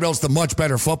 Vanderbilt's the much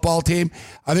better football team.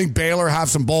 I think Baylor have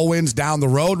some bowl wins down the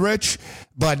road, Rich,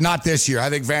 but not this year. I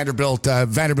think Vanderbilt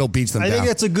beats them down. I think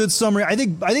that's a good summary. I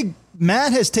think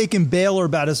Matt has taken Baylor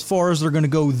about as far as they're going to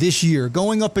go this year,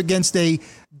 going up against a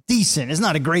decent, it's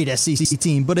not a great SEC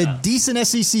team, but a decent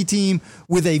SEC team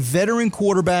with a veteran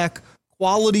quarterback,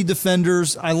 quality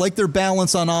defenders. I like their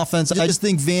balance on offense. I just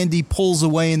think Vandy pulls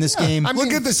away in this game. I mean,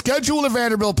 look at the schedule that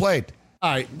Vanderbilt played.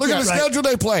 All right. Look at the schedule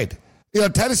they played.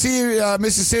 Tennessee,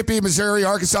 Mississippi, Missouri,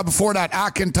 Arkansas before that,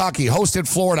 at Kentucky, hosted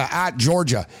Florida, at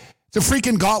Georgia. It's a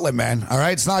freaking gauntlet, man. All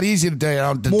right? It's not easy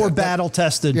to more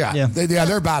battle-tested. Yeah.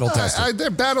 They're battle-tested. They're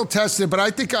battle-tested, but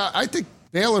I think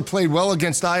Baylor played well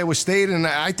against Iowa State, and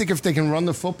I think if they can run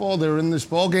the football, they're in this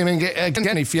ball game. And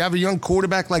again, if you have a young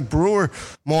quarterback like Brewer,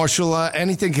 Marshall,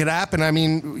 anything could happen. I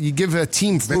mean, you give a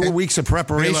team 4 weeks of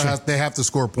preparation. They have to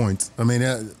score points. I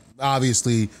mean,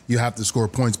 obviously, you have to score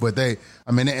points, but at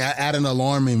an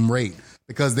alarming rate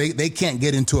because they can't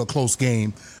get into a close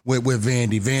game with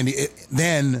Vandy.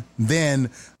 Then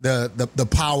the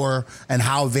power and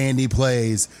how Vandy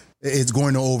plays is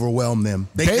going to overwhelm them.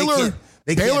 They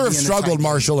Baylor have struggled,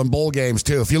 Marshall, in bowl games,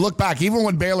 too. If you look back, even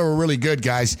when Baylor were really good,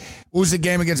 guys, what was the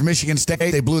game against Michigan State?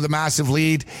 They blew the massive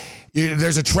lead.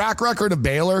 There's a track record of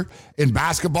Baylor in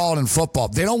basketball and in football.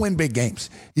 They don't win big games.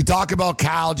 You talk about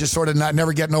Cal just sort of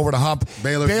never getting over the hump.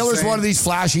 Baylor's one of these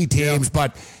flashy teams,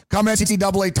 but come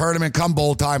NCAA tournament, come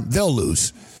bowl time, they'll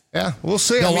lose. Yeah, we'll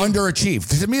see. They'll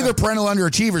underachieve. To me, they're perennial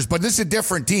underachievers, but this is a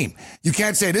different team. You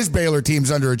can't say this Baylor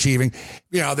team's underachieving.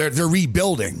 They're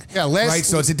rebuilding. Yeah, right?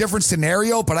 So it's a different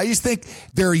scenario, but I just think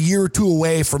they're a year or two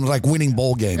away from like winning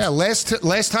bowl games. Yeah,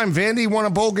 last time Vandy won a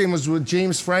bowl game was with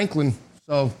James Franklin.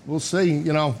 So we'll see.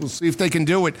 We'll see if they can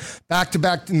do it.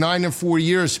 Back-to-back 9 and 4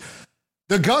 years.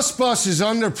 The Gus Bus is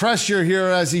under pressure here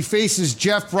as he faces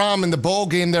Jeff Brom in the bowl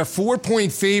game. They're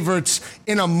 4-point favorites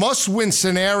in a must-win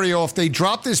scenario. If they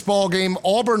drop this ball game,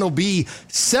 Auburn will be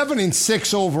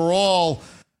 7-6 overall.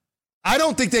 I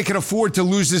don't think they can afford to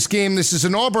lose this game. This is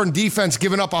an Auburn defense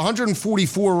giving up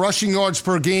 144 rushing yards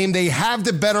per game. They have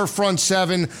the better front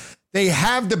seven. They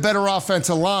have the better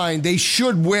offensive line. They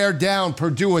should wear down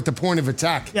Purdue at the point of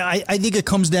attack. Yeah, I think it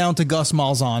comes down to Gus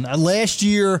Malzahn. Last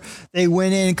year, they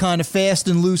went in kind of fast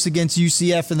and loose against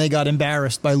UCF, and they got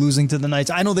embarrassed by losing to the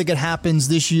Knights. I don't think it happens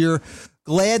this year.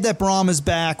 Glad that Brom is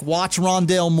back. Watch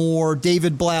Rondale Moore,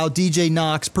 David Blau, DJ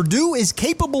Knox. Purdue is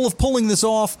capable of pulling this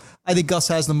off. I think Gus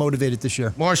has them motivated this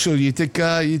year. Marshall, you think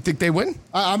they win?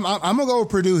 I'm gonna go with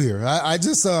Purdue here. I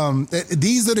just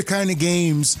these are the kind of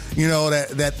games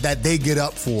that they get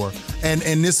up for,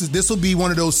 and this will be one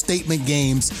of those statement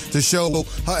games to show,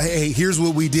 hey, here's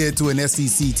what we did to an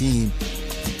SEC team.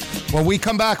 When we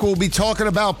come back, we'll be talking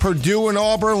about Purdue and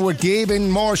Auburn with Gabe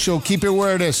and Marshall. Keep it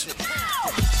where it is.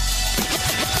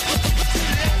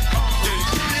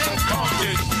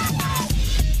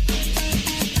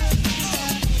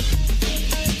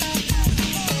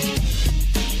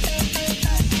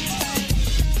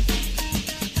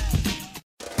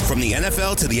 From the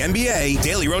NFL to the NBA,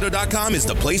 DailyRoto.com is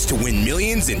the place to win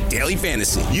millions in daily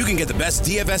fantasy. You can get the best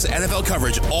DFS NFL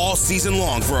coverage all season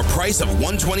long for a price of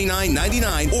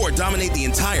 $129.99 or dominate the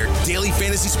entire daily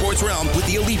fantasy sports realm with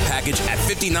the Elite Package at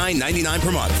 $59.99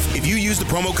 per month. If you use the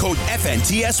promo code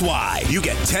FNTSY, you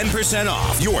get 10%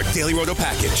 off your Daily Roto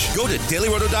package. Go to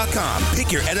DailyRoto.com,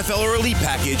 pick your NFL or Elite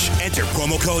Package, enter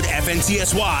promo code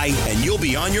FNTSY, and you'll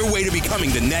be on your way to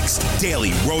becoming the next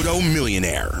Daily Roto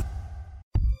millionaire.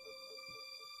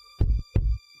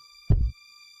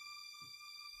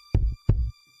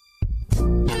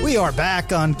 We are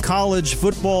back on college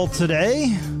football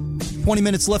today. 20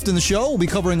 minutes left in the show. We'll be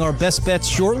covering our best bets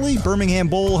shortly. Birmingham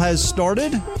Bowl has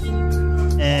started,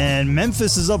 and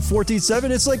Memphis is up 14-7.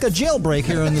 It's like a jailbreak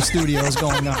here in the studios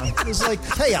going on. There's like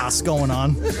chaos going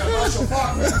on.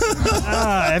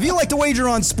 If you like to wager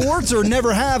on sports or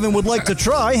never have and would like to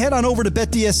try, head on over to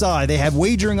BetDSI. They have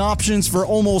wagering options for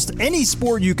almost any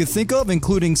sport you could think of,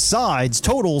 including sides,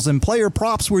 totals, and player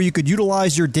props where you could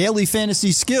utilize your daily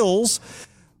fantasy skills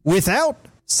without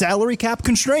salary cap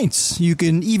constraints. You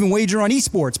can even wager on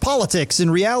esports, politics,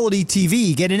 and reality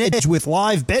TV. Get an edge with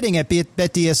live betting at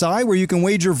BetDSI, where you can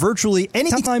wager virtually any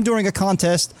time during a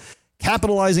contest,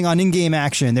 capitalizing on in-game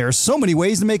action. There are so many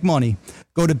ways to make money.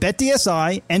 Go to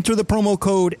BetDSI, enter the promo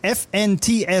code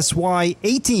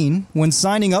FNTSY18 when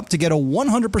signing up to get a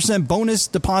 100% bonus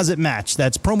deposit match.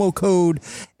 That's promo code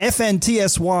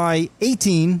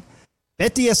FNTSY18.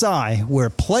 BetDSI, where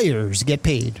players get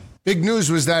paid. Big news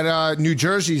was that New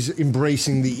Jersey's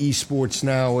embracing the esports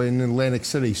now in Atlantic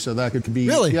City, so that could be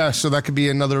so that could be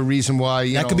another reason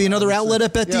why that could be another outlet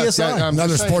at BetDSI.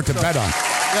 Another sport to bet on.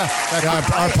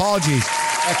 Our apologies.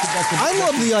 I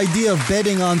love the idea of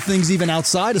betting on things even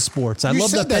outside of sports. I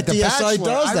love that BetDSI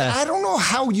does that. I don't know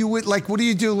how you would, what do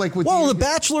you do? The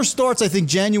Bachelor starts, I think,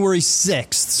 January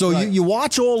 6th. So you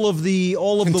watch all of the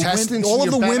women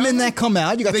that come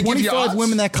out. You got 25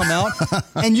 women that come out,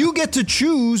 and you get to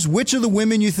choose which of the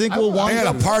women you think will win. I had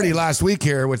a party last week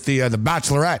here with the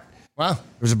Bachelorette. Wow. There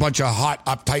was a bunch of hot,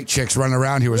 uptight chicks running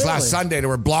around here. It was last Sunday. They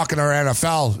were blocking our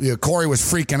NFL. Corey was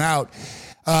freaking out.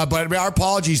 But our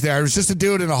apologies there. It was just a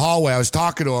dude in the hallway. I was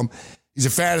talking to him. He's a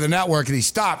fan of the network, and he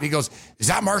stopped. He goes, "Is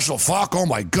that Marshall Falk? Oh,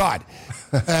 my God."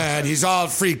 And he's all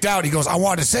freaked out. He goes, "I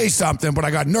wanted to say something, but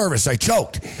I got nervous. I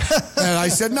choked." And I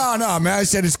said, no, man. I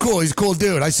said, "It's cool. He's a cool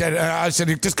dude." I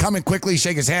said, "Just come in quickly,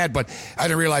 shake his hand." But I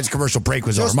didn't realize the commercial break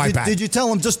was over. My bad. Did you tell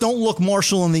him, just don't look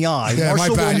Marshall in the eye? Yeah,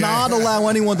 Marshall will not allow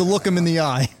anyone to look him in the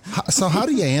eye. So how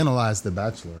do you analyze The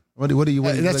Bachelor? What do you?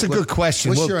 That's a good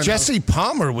question. Well, Jesse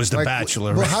Palmer was the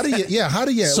Bachelor. Well, how do you? How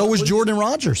do you? So was Jordan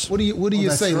Rogers. What do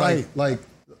you say? Right.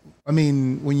 I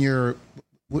mean, when you're,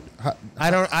 I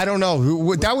don't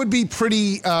know. That would be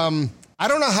pretty. I I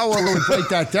don't know how well it would break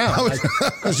that down.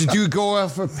 Because do you go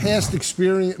off of past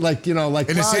experience, in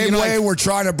the same way we're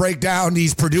trying to break down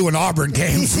these Purdue and Auburn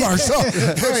games, Marshall.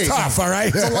 It's tough, all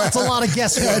right? It's a lot of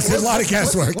guesswork. Yeah, it's a lot of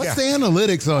guesswork. What's the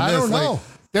analytics on this? I don't know.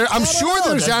 I'm sure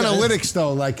there's analytics,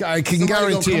 though. Like, I can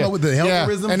guarantee come you. up with the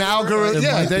algorithm. An algorithm.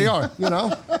 Yeah, they are.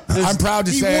 I'm proud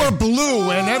to say. He wore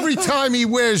blue, and every time he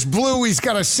wears blue, he's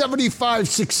got a 75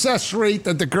 success rate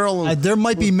that the girl... there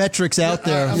might be metrics out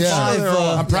there.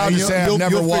 I'm proud to say I've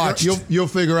never watched. You'll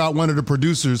figure out one of the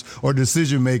producers or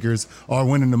decision makers are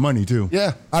winning the money, too.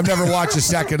 Yeah. I've never watched a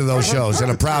second of those shows,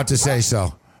 and I'm proud to say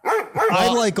so.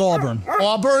 I like Auburn.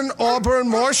 Auburn,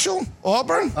 Marshall?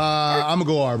 Auburn? I'm going to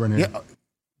go Auburn here. Yeah.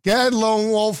 Go ahead,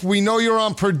 Lone Wolf. We know you're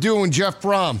on Purdue and Jeff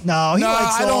Brom. No, he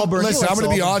likes Auburn. Listen, I'm going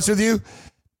to be honest with you.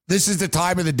 This is the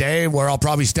time of the day where I'll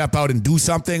probably step out and do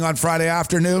something on Friday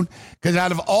afternoon. Because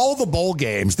out of all the bowl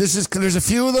games, there's a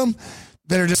few of them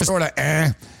that are just sort of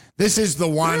This is the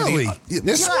one. Really?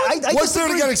 What's there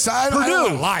to get excited? Purdue. I don't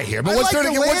want to lie here, but what's there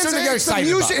to get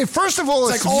excited about? First of all,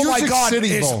 it's like, oh my Music God, City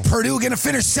is Bowl. Purdue going to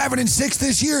finish 7-6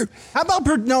 this year? How about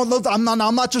Purdue? No, I'm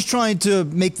not just trying to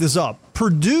make this up.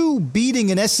 Purdue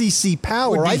beating an SEC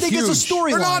power. I think huge. it's a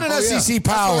storyline. We're not an SEC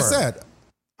power. That's what I said.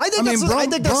 I think that's a line.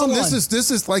 This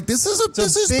is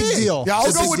It's a big deal. Yeah, I'll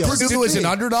It's a go big with deal. Purdue as an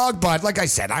underdog, but like I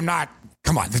said, I'm not.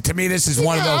 Come on, to me, this is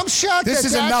one of those. I'm shocked. This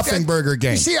is a nothing burger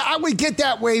game. You see, I would get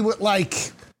that way with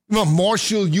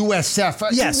Marshall, USF.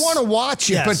 Yes. You want to watch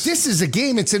it, Yes. but this is a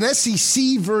game. It's an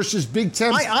SEC versus Big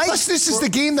Ten. Plus, this is the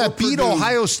game that beat Purdue.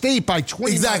 Ohio State by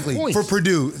 29 points. For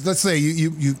Purdue. Let's say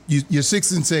you're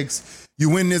 6-6. You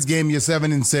win this game, you're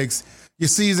 7-6. Your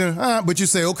season, but you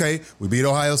say, okay, we beat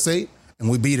Ohio State and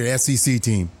we beat an SEC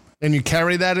team. And you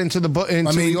carry that into the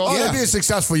It'd be a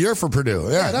successful year for Purdue.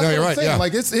 Yeah, that's no, you're what I'm right. saying. Yeah.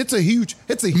 Like it's a huge.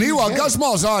 Meanwhile, game. Gus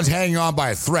Malzahn's hanging on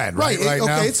by a thread right now.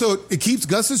 Okay, so it keeps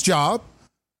Gus's job,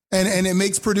 and it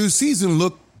makes Purdue's season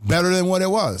look better than what it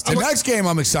was. The next game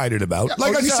I'm excited about.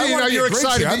 Like I said, you're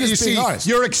excited. I'm just being honest.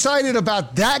 You're excited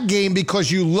about that game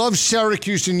because you love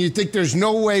Syracuse and you think there's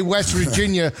no way West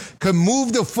Virginia can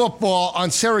move the football on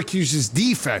Syracuse's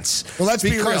defense. Well, let's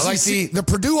be real. Like the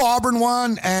Purdue-Auburn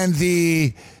one and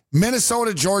the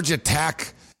Minnesota-Georgia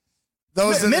Tech.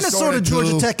 Those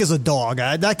Minnesota-Georgia Tech is a dog.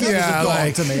 That game is a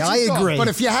dog to me. I agree. But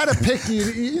if you had to pick,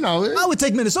 I would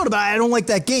take Minnesota, but I don't like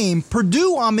that game.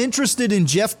 Purdue, I'm interested in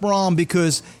Jeff Brom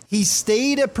because he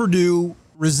stayed at Purdue,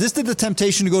 resisted the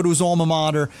temptation to go to his alma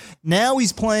mater. Now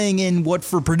he's playing in what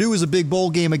for Purdue is a big bowl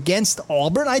game against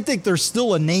Auburn. I think there's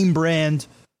still a name brand,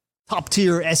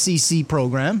 top-tier SEC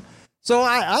program. So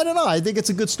I don't know. I think it's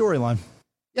a good storyline.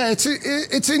 Yeah,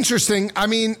 it's interesting. I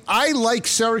mean, I like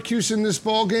Syracuse in this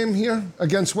ball game here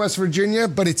against West Virginia,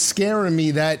 but it's scaring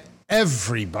me that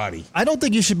everybody. I don't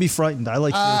think you should be frightened. I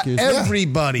like Syracuse.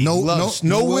 Everybody loves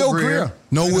no Will Grier.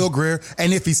 No Will Grier.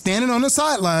 And if he's standing on the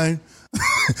sideline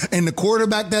and the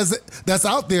quarterback that's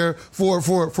out there for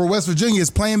West Virginia is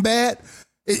playing bad,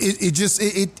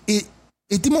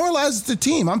 it demoralizes the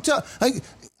team.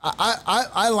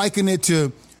 I liken it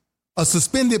to a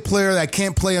suspended player that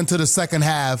can't play until the second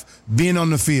half being on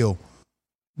the field.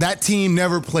 That team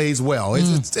never plays well.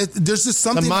 There's just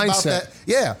something about that.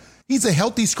 Yeah, he's a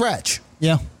healthy scratch.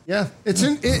 Yeah. Yeah,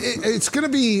 it's going to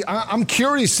be. I'm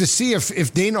curious to see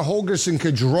if Dana Holgorsen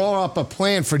could draw up a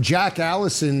plan for Jack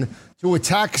Allison to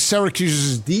attack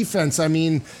Syracuse's defense. I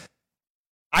mean,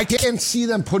 I can't see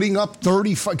them putting up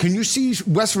 35. Can you see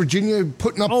West Virginia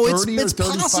putting up 30 or 35? It's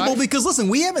possible because, listen,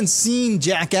 we haven't seen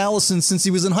Jack Allison since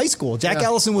he was in high school. Jack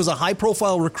Allison was a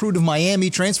high-profile recruit of Miami,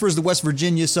 transfers to West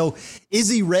Virginia. So is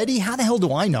he ready? How the hell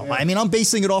do I know? Yeah. I mean, I'm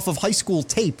basing it off of high school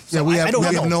tape. So we have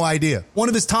no idea. One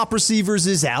of his top receivers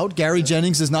is out. Gary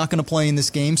Jennings is not going to play in this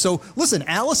game. So, listen,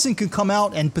 Allison could come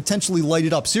out and potentially light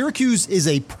it up. Syracuse is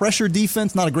a pressure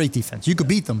defense, not a great defense. You could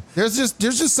beat them. There's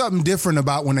just something different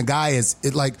about when a guy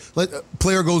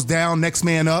player goes down, next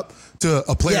man up, to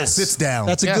a player sits down.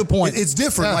 That's a good point. It's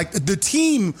different. Yeah. Like the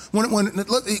team, when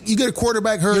you get a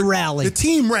quarterback hurt, you rally. The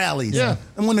team rallies. Yeah.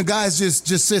 And when the guys just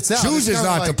sits out, chooses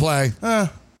not to play.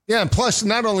 Yeah, and plus,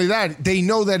 not only that, they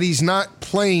know that he's not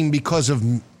playing because of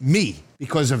me.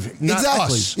 Because of not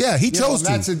us. Yeah, he chose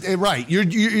to. Right.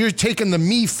 You're taking the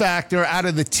me factor out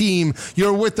of the team.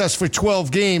 You're with us for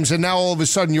 12 games, and now all of a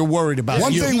sudden you're worried about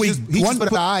One you. thing he just put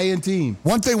an eye in team.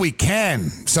 One thing we can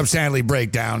substantially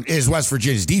break down is West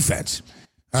Virginia's defense.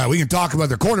 We can talk about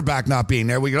their quarterback not being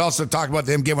there. We can also talk about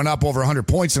them giving up over 100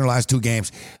 points in their last two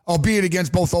games, albeit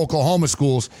against both Oklahoma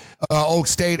schools, Oak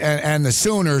State and the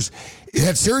Sooners.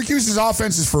 Syracuse's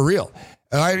offense is for real.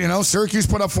 Syracuse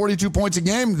put up 42 points a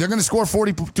game. They're going to score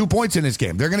 42 points in this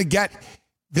game. They're going to get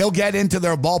they'll get into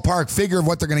their ballpark figure of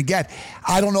what they're going to get.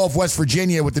 I don't know if West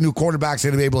Virginia with the new quarterbacks are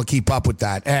going to be able to keep up with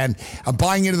that. And I'm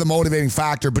buying into the motivating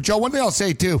factor. But, Joe, one thing I'll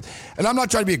say, too, and I'm not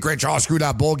trying to be a Grinch, screw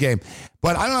that bowl game.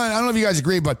 But I don't know if you guys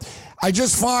agree, but I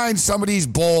just find some of these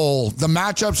the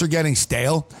matchups are getting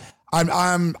stale.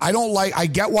 I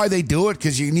get why they do it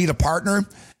because you need a partner.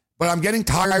 But I'm getting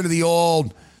tired of the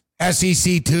old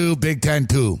SEC 2, Big Ten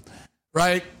 2,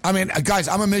 right? I mean, guys,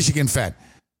 I'm a Michigan fan.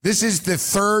 This is the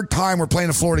third time we're playing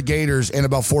the Florida Gators in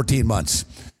about 14 months.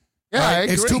 Yeah, right? I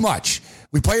agree. It's too much.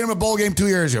 We played them a bowl game 2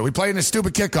 years ago. We played in a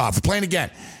stupid kickoff. We're playing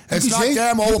again. It's not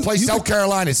them. We'll play South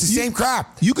Carolina. It's the same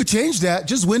crap. You could change that.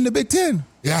 Just win the Big Ten.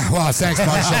 Yeah, well, thanks,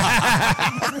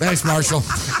 Marshall. Thanks, Marshall.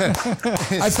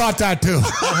 I thought that, too.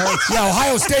 Yeah,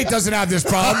 Ohio State doesn't have this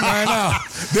problem. I know.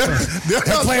 They're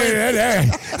playing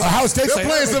it. Ohio State's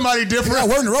playing somebody different. Yeah,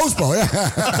 we're in the Rose Bowl. Yeah.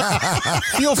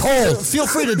 Feel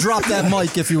free to drop that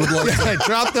mic if you would like to.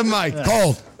 Drop the mic.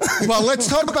 Cold. Well, let's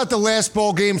talk about the last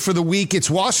bowl game for the week. It's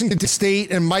Washington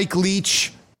State and Mike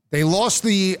Leach. They lost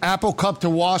the Apple Cup to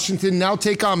Washington. Now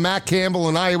take on Matt Campbell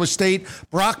and Iowa State.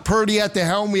 Brock Purdy at the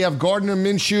helm. We have Gardner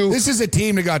Minshew. This is a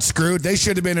team that got screwed. They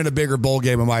should have been in a bigger bowl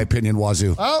game, in my opinion,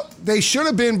 Wazoo. Oh, they should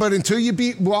have been, but until you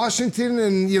beat Washington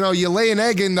and you lay an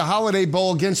egg in the Holiday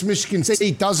Bowl against Michigan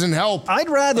State doesn't help. I'd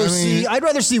rather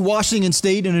see Washington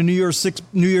State in a New Year's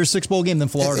Six bowl game than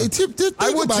Florida. Think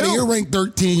about it. You're ranked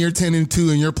 13. You're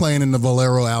 10-2, and you're playing in the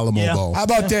Valero Alamo Bowl. How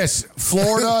about this?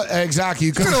 Florida, exactly.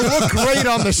 You It's going to look great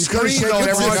on the screen, though,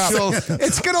 Marshall.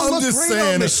 It's going to look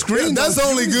great on the screen. That's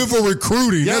only good for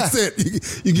recruiting. Yeah. That's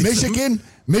it.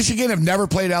 Michigan have never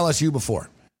played LSU before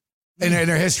in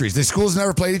their histories. The schools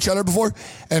never played each other before.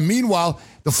 And meanwhile,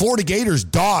 the Florida Gators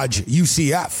dodge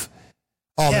UCF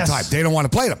all the time. They don't want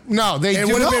to play them. No, it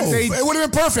would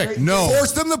have been perfect. No.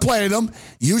 Force them to play them.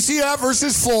 UCF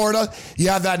versus Florida. You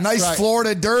have that nice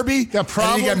Florida derby. The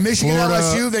problem, and you got Michigan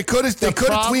LSU. They could have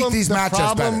tweaked these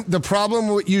matchups better. The problem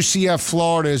with UCF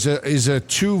Florida is a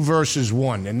 2 versus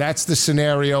 1, and that's the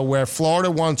scenario where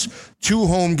Florida wants 2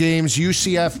 home games.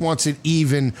 UCF wants it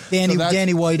even.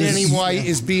 Danny White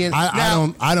is being.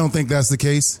 I don't think that's the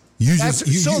case.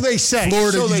 They say.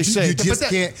 Florida,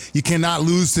 you cannot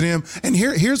lose to them. And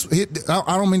here's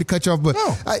I don't mean to cut you off, but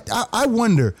no. I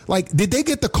wonder, did they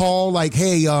get the call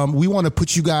hey, we want to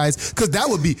put you guys, because that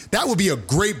would be a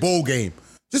great bowl game.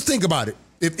 Just think about it.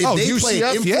 If they UCF, played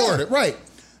in Florida, right?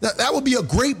 That would be a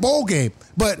great bowl game.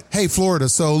 But hey, Florida.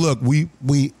 So look, we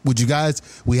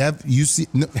have UC.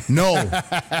 No,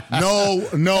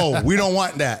 we don't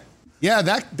want that. Yeah,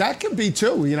 that could be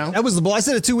too, That was the bowl. I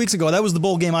said it 2 weeks ago. That was the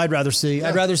bowl game I'd rather see. Yeah.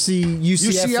 I'd rather see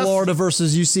UCF Florida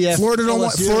versus UCF.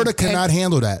 Florida cannot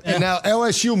handle that. And now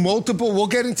LSU multiple. We'll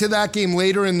get into that game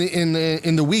later in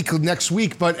the week next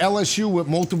week. But LSU with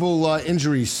multiple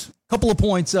injuries. Couple of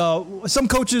points. Some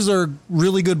coaches are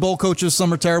really good bowl coaches.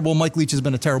 Some are terrible. Mike Leach has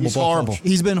been a terrible bowl coach.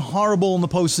 He's been horrible in the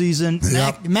postseason.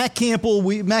 Yep. Matt Campbell.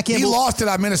 He lost to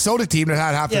that Minnesota team that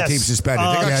had half their team suspended.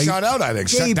 They got shut out, I think.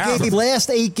 Shut down. Last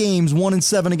 8 games,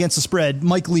 1-7 against the spread.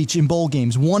 Mike Leach in bowl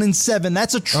games, 1-7.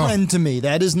 That's a trend to me.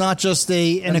 That is not just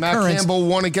an occurrence. Matt Campbell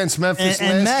won against Memphis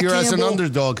last year as an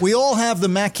underdog. We all have the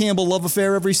Matt Campbell love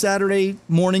affair every Saturday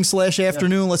morning /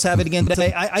 afternoon. Let's have it again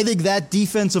today. I think that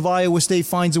defense of Iowa State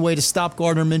finds a way to stop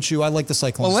Gardner Minshew. I like the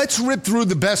Cyclones. Well, let's rip through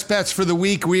the best bets for the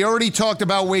week. We already talked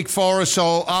about Wake Forest,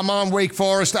 so I'm on Wake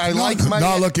Forest.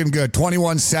 Not looking good.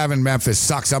 21-7 Memphis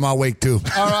sucks. I'm on Wake too.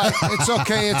 All right, it's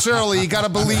okay. It's early. You got to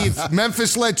believe.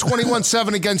 Memphis led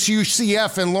 21-7 against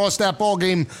UCF and lost that ball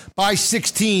game by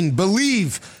 16.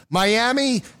 Believe.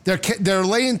 Miami, they're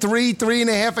laying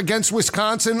 3.5 against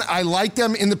Wisconsin. I like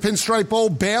them in the Pinstripe Bowl.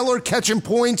 Baylor catching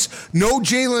points. No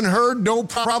Jalen Hurd, no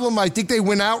problem. I think they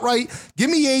win outright. Give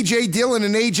me A.J. Dillon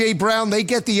and A.J. Brown. They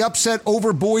get the upset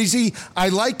over Boise. I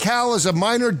like Cal as a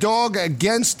minor dog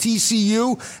against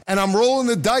TCU, and I'm rolling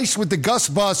the dice with the Gus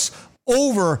Bus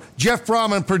over Jeff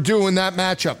Brom and Purdue in that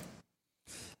matchup.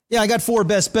 Yeah, I got 4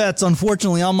 best bets.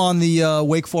 Unfortunately, I'm on the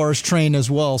Wake Forest train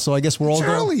as well, so I guess we're all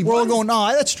going. No,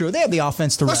 that's true. They have the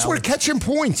offense to rally. Plus, we're catching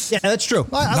points. Yeah, that's true.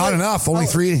 Not enough. Only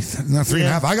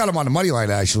 3.5. I got them on the money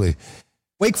line, actually.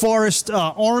 Wake Forest,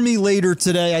 Army later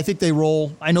today. I think they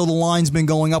roll. I know the line's been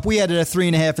going up. We had it at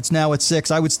 3.5. It's now at 6.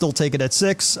 I would still take it at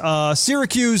 6.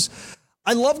 Syracuse,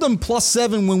 I loved them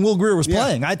 +7 when Will Grier was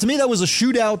playing. To me, that was a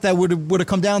shootout that would have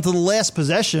come down to the last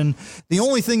possession. The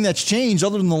only thing that's changed,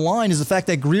 other than the line, is the fact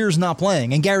that Grier's not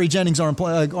playing and Gary Jennings are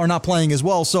not playing as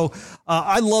well. So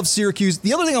I love Syracuse.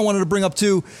 The other thing I wanted to bring up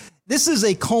too. This is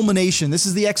a culmination. This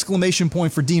is the exclamation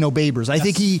point for Dino Babers. I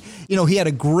think he had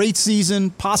a great season,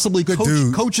 possibly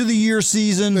coach of the year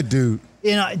season. Good dude.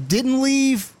 Didn't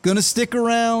leave going to stick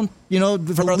around,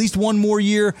 for at least one more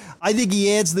year. I think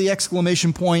he adds the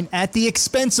exclamation point at the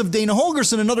expense of Dana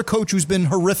Holgorsen, another coach who's been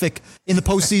horrific in the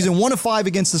postseason. 1 of 5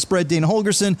 against the spread, Dana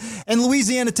Holgorsen. And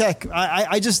Louisiana Tech,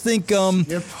 I just think...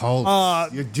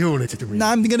 you're doing it to me.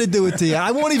 I'm going to do it to you.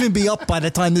 I won't even be up by the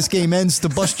time this game ends to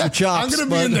bust your chops. I'm going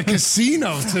to be in the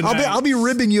casino tonight. I'll be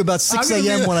ribbing you about 6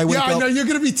 a.m. when I wake up. Yeah, I know. You're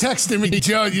going to be texting me,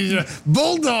 Joe.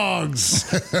 Bulldogs.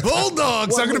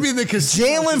 Bulldogs. I'm going to be in the casino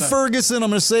Jalen tonight. Ferguson, I'm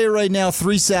going to say it right now,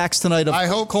 3 sacks tonight of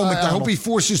Cole McDonald. I hope he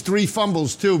forces 3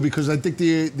 fumbles, too, because I think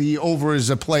the over is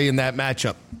a play in that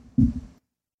matchup.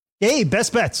 Hey,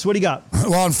 best bets. What do you got?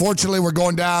 Well, unfortunately, we're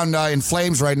going down in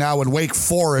flames right now with Wake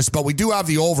Forest, but we do have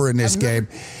the over in this game.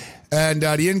 And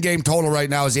the in-game total right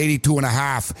now is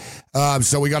 82.5.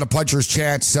 So we got a puncher's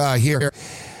chance here.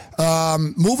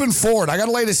 Moving forward, I got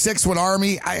to lay the 6 with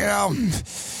Army.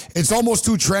 It's almost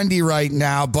too trendy right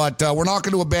now, but we're not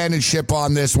going to abandon ship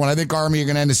on this one. I think Army are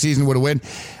going to end the season with a win.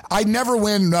 I never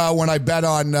win when I bet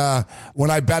on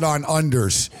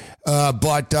unders.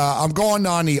 But I'm going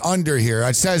on the under here.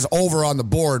 It says over on the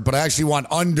board, but I actually want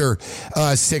under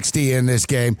 60 in this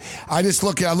game. I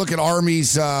look at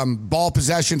Army's ball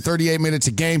possession, 38 minutes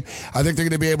a game. I think they're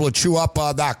going to be able to chew up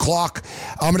that clock.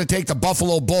 I'm going to take the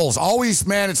Buffalo Bulls.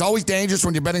 It's always dangerous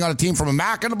when you're betting on a team from a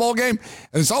MAC in a bowl game,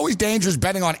 and it's always dangerous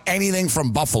betting on anything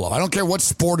from Buffalo. I don't care what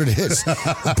sport it is.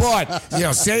 But,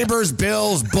 Sabres,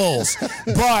 Bills, Bulls.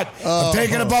 But I'm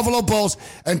taking the Buffalo Bulls.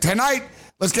 And tonight,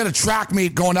 let's get a track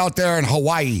meet going out there in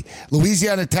Hawaii.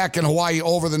 Louisiana Tech and Hawaii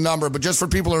over the number. But just for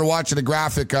people that are watching the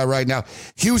graphic right now,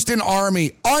 Houston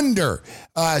Army under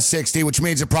 60, which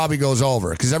means it probably goes over.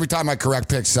 Because every time I correct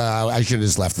picks, I should have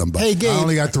just left them. But hey, Gabe, I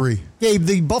only got 3. Gabe,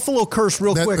 the Buffalo curse,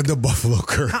 real quick. The Buffalo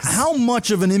curse. How much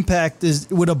of an impact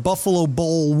would a Buffalo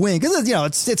Bowl win?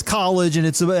 Because it's college,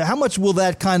 and how much will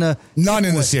that kind of none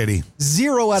in the city.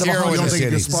 0 out of 100. In the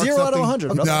city. 0 out of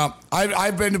 100. No,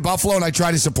 I've been to Buffalo and I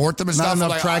try to support them and Not stuff.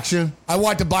 enough traction. I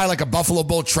want to buy like a Buffalo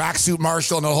Bowl tracksuit,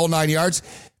 Marshall, and the whole 9 yards.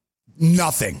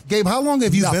 Nothing. Gabe, how long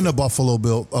have you been a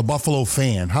Buffalo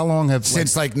fan? How long have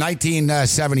since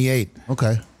 1978?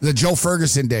 Okay. The Joe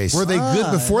Ferguson days. Were they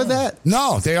good before that?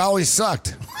 No, they always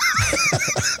sucked.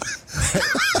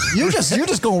 You're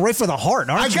just going right for the heart,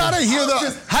 aren't you? I gotta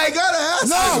ask.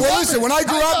 No, well, listen, when I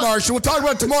grew up, Marshall, we'll talk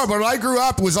about it tomorrow, but when I grew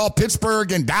up, it was all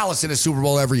Pittsburgh and Dallas in the Super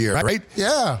Bowl every year, right?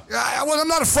 Yeah. I'm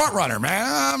not a front runner,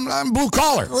 man. I'm blue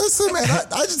collar. Listen, man,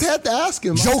 I just had to ask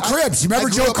him. Joe Cribbs. You remember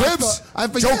Joe Cribbs?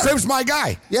 Joe Cribbs, my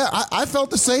guy. Yeah, I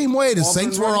felt the same way. The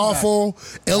Saints were awful.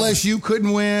 LSU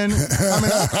couldn't win.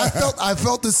 I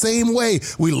felt the same way.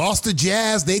 We lost to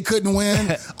Jazz. They couldn't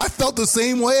win. I felt the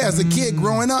same way as a kid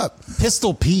growing up.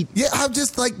 Pistol Pete. Yeah, I'm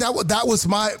just like that. That was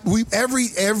my. Every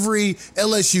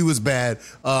LSU was bad.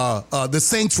 The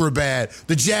Saints were bad.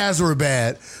 The Jazz were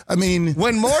bad. I mean,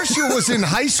 when Marshall was in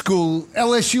high school,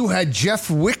 LSU had Jeff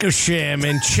Wickersham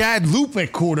and Chad Lupe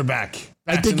at quarterback.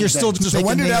 I think you're still just. So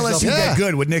when did LSU get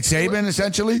good? With Nick Saban,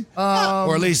 essentially,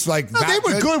 or at least they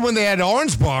were good when they had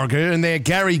Arnsparger and they had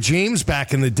Gary James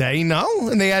back in the day. No,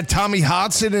 and they had Tommy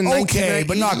Hodson and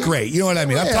but not great. You know what I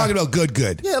mean? I'm talking about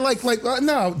good. Yeah,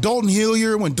 no, Dalton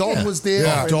Hillier when Dalton was there.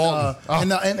 Yeah,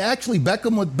 Dalton. And actually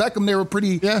Beckham. They were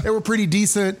pretty. Yeah. They were pretty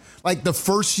decent. Like the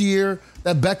first year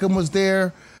that Beckham was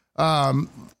there.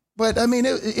 But I mean,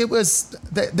 it was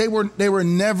they were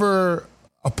never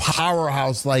a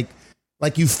powerhouse like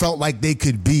you felt like they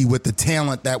could be with the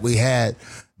talent that we had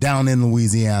down in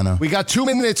Louisiana. We got 2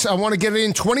 minutes. I want to get it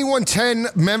in.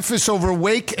 21-10 Memphis over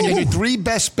Wake, and your 3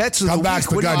 best bets of the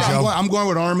week. I'm going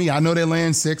with Army. I know they're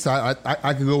laying 6. I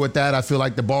could go with that. I feel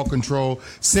like the ball control.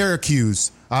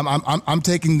 Syracuse. I'm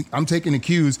taking the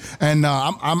Qs, and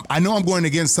I know I'm going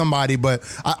against somebody, but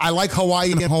I like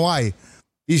Hawaii and Hawaii.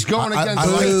 He's going against.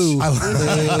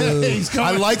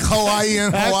 I like Hawaii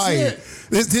and Hawaii.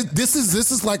 This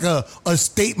is like a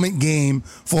statement game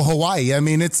for Hawaii. I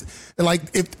mean, it's like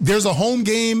if there's a home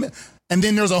game and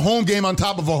then there's a home game on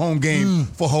top of a home game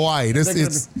for Hawaii.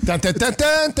 It's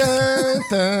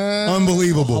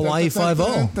unbelievable. Hawaii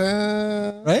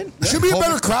 5-0. Right? Should be a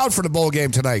better crowd for the bowl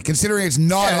game tonight, considering it's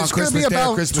not on Christmas Day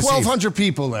or Christmas Eve. 1,200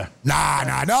 people there.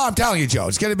 Nah. No, I'm telling you, Joe.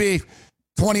 It's going to be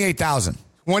 28,000.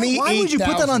 Why would you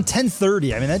put that on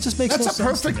 10:30? I mean, that just makes no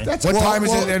sense to me. What time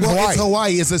is it in Hawaii? It's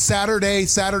Hawaii. It's a Saturday.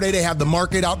 Saturday they have the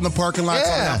market out in the parking lot. Yeah.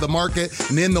 So they have the market,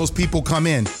 and then those people come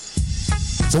in.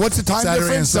 So what's the time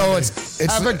difference? So it's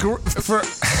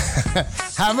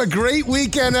have a great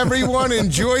weekend, everyone.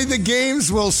 Enjoy the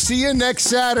games. We'll see you next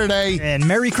Saturday. And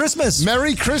Merry Christmas.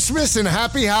 Merry Christmas and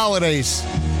Happy Holidays.